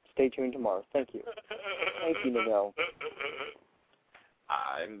and stay tuned tomorrow. Thank you. Thank you, Novell.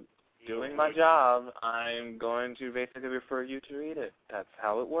 I'm doing my job. I'm going to basically refer you to read it. That's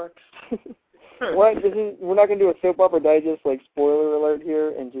how it works. What? We're not going to do a soap opera digest, like spoiler alert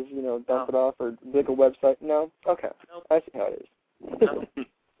here, and just, dump it off or like a website? No? Okay. Nope. I see how it is. No.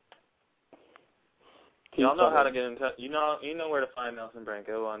 Y'all know how to get in touch. You know where to find Nelson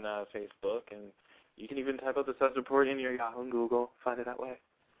Branco on Facebook, and you can even type up the Suds Report in your Yahoo and Google. Find it that way.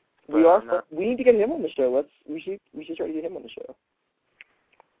 But we need to get him on the show. We should try to get him on the show.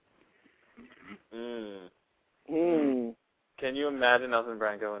 Can you imagine Nelson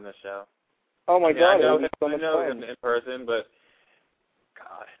Branco in this show? Oh my God! I know him in person, but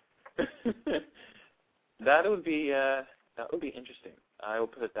God, that would be interesting. I will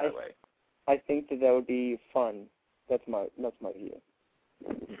put it that way. I think that would be fun. That's my view.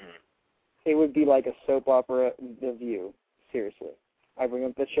 It would be like a soap opera, The View. Seriously, I bring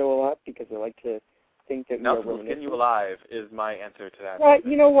up the show a lot because I like to think that Nelson will skin you alive is my answer to that.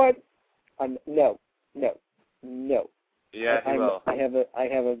 You know what? No. Yeah, he will. I have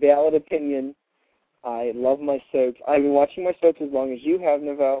a valid opinion. I love my soaps. I've been watching my soaps as long as you have,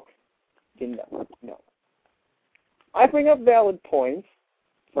 Novell. No. I bring up valid points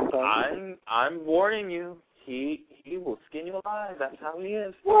sometimes. I'm warning you. He will skin you alive. That's how he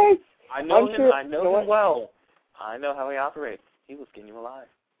is. What? I know him. Sure. I know him well. I know how he operates. He will skin you alive.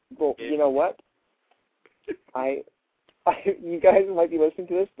 Well, you know what? You guys might be listening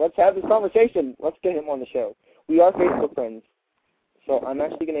to this. Let's have this conversation. Let's get him on the show. We are Facebook friends, so I'm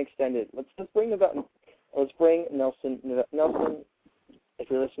actually going to extend it. Let's bring Nelson. Nelson, if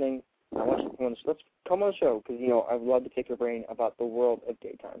you're listening, let's come on the show because I would love to pick your brain about the world of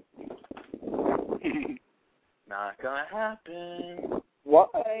daytime. Not gonna happen.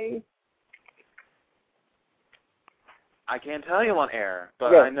 Why? I can't tell you on air,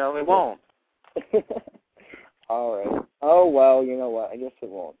 but I know it won't. All right. Oh well, you know what? I guess it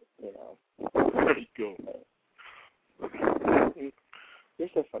won't. There you go. You're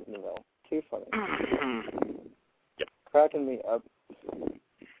so funny, Noel. Too funny. Yep. Cracking me up.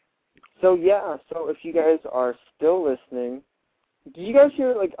 So if you guys are still listening, did you guys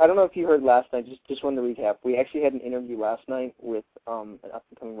hear? I don't know if you heard last night. Just wanted to recap. We actually had an interview last night with an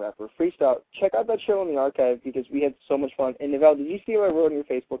up-and-coming rapper, Freestyle. Check out that show in the archive because we had so much fun. And Novell, did you see what I wrote on your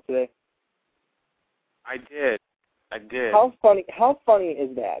Facebook today? I did. How funny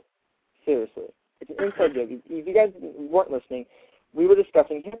is that? Seriously. It's an inside joke. If you guys weren't listening, we were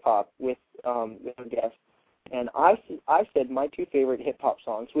discussing hip-hop with our guest, and I said my two favorite hip-hop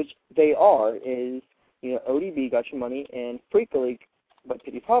songs, which they are, is ODB, Got Your Money, and Freak a Leak by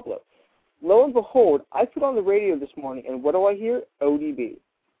Pity Pablo. Lo and behold, I put on the radio this morning, and what do I hear? ODB.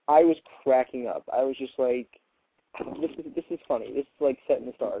 I was cracking up. I was just like, this is funny. This is like set in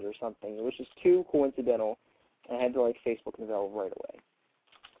the stars or something. It was just too coincidental, and I had to Facebook Novell right away.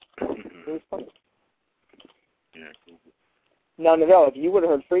 It was funny. Yeah, cool. Now, Novell, if you would have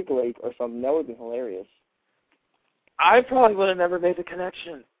heard Freak a Leak or something, that would have been hilarious. I probably would have never made the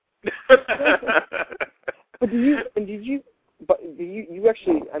connection. But you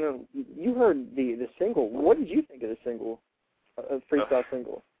actually, I don't know, you heard the single. What did you think of the single, freestyle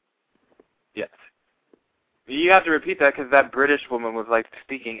single? Yes. You have to repeat that because that British woman was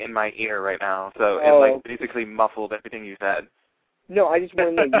speaking in my ear right now, so it basically muffled everything you said. No, I just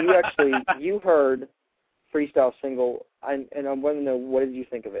want to know, you heard freestyle single, and I want to know, what did you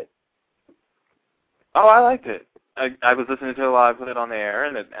think of it? Oh, I liked it. I was listening to it while I put it on the air,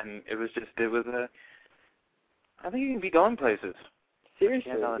 and it was I think you can be going places.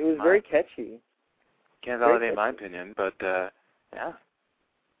 Seriously, it was very catchy. Can't validate my opinion, but yeah. I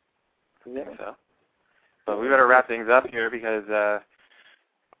think so. But we better wrap things up here because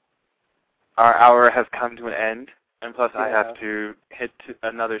our hour has come to an end, and plus I have to hit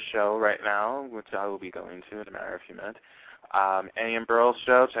another show right now, which I will be going to in a matter of a few minutes. Annie and Burl's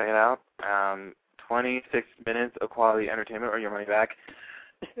show, check it out. 26 minutes of quality entertainment or your money back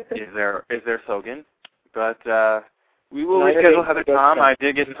is their slogan. But we will reschedule Heather Tom. I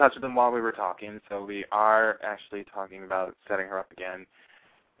did get in touch with them while we were talking, so we are actually talking about setting her up again.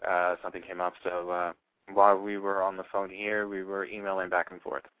 Something came up, so while we were on the phone here, we were emailing back and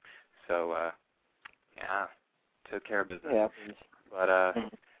forth. So, yeah, took care of business. Yeah. But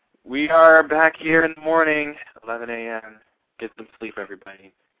we are back here in the morning, 11 a.m. Get some sleep,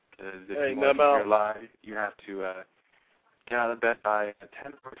 everybody. Because if you want to hear live, you have to get out of bed by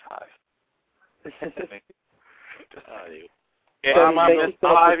 10:45. If I'm on this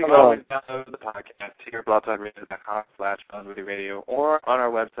live, you can always download the podcast here, blogtalkradio.com/BuzzWorthy or on our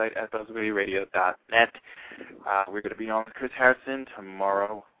website at BuzzWorthyRadio.net. We're going to be on with Chris Harrison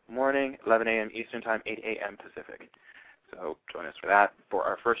tomorrow morning, 11 a.m. Eastern Time, 8 a.m. Pacific. So join us for that for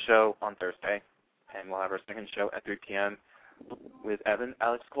our first show on Thursday, and we'll have our second show at 3 p.m. with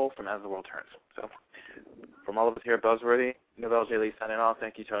Alex Cole from As the World Turns. So from all of us here at Buzzworthy, Novell J. Lee signing off.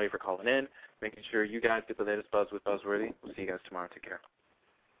 Thank you, Tony, for calling in, making sure you guys get the latest buzz with Buzzworthy. We'll see you guys tomorrow. Take care.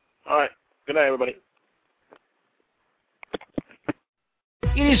 All right. Good night, everybody.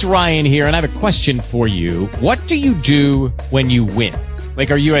 It is Ryan here, and I have a question for you. What do you do when you win?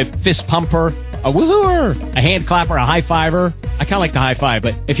 Are you a fist pumper, a woohooer, a hand clapper, a high fiver? I kind of like the high five,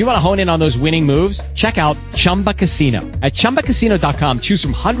 but if you want to hone in on those winning moves, check out Chumba Casino. At ChumbaCasino.com, choose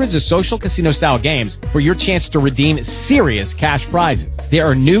from hundreds of social casino-style games for your chance to redeem serious cash prizes. There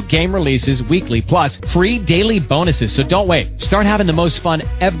are new game releases weekly, plus free daily bonuses, so don't wait. Start having the most fun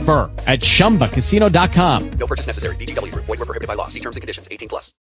ever at ChumbaCasino.com. No purchase necessary. VGW Group. Void where prohibited by law. See terms and conditions. 18+.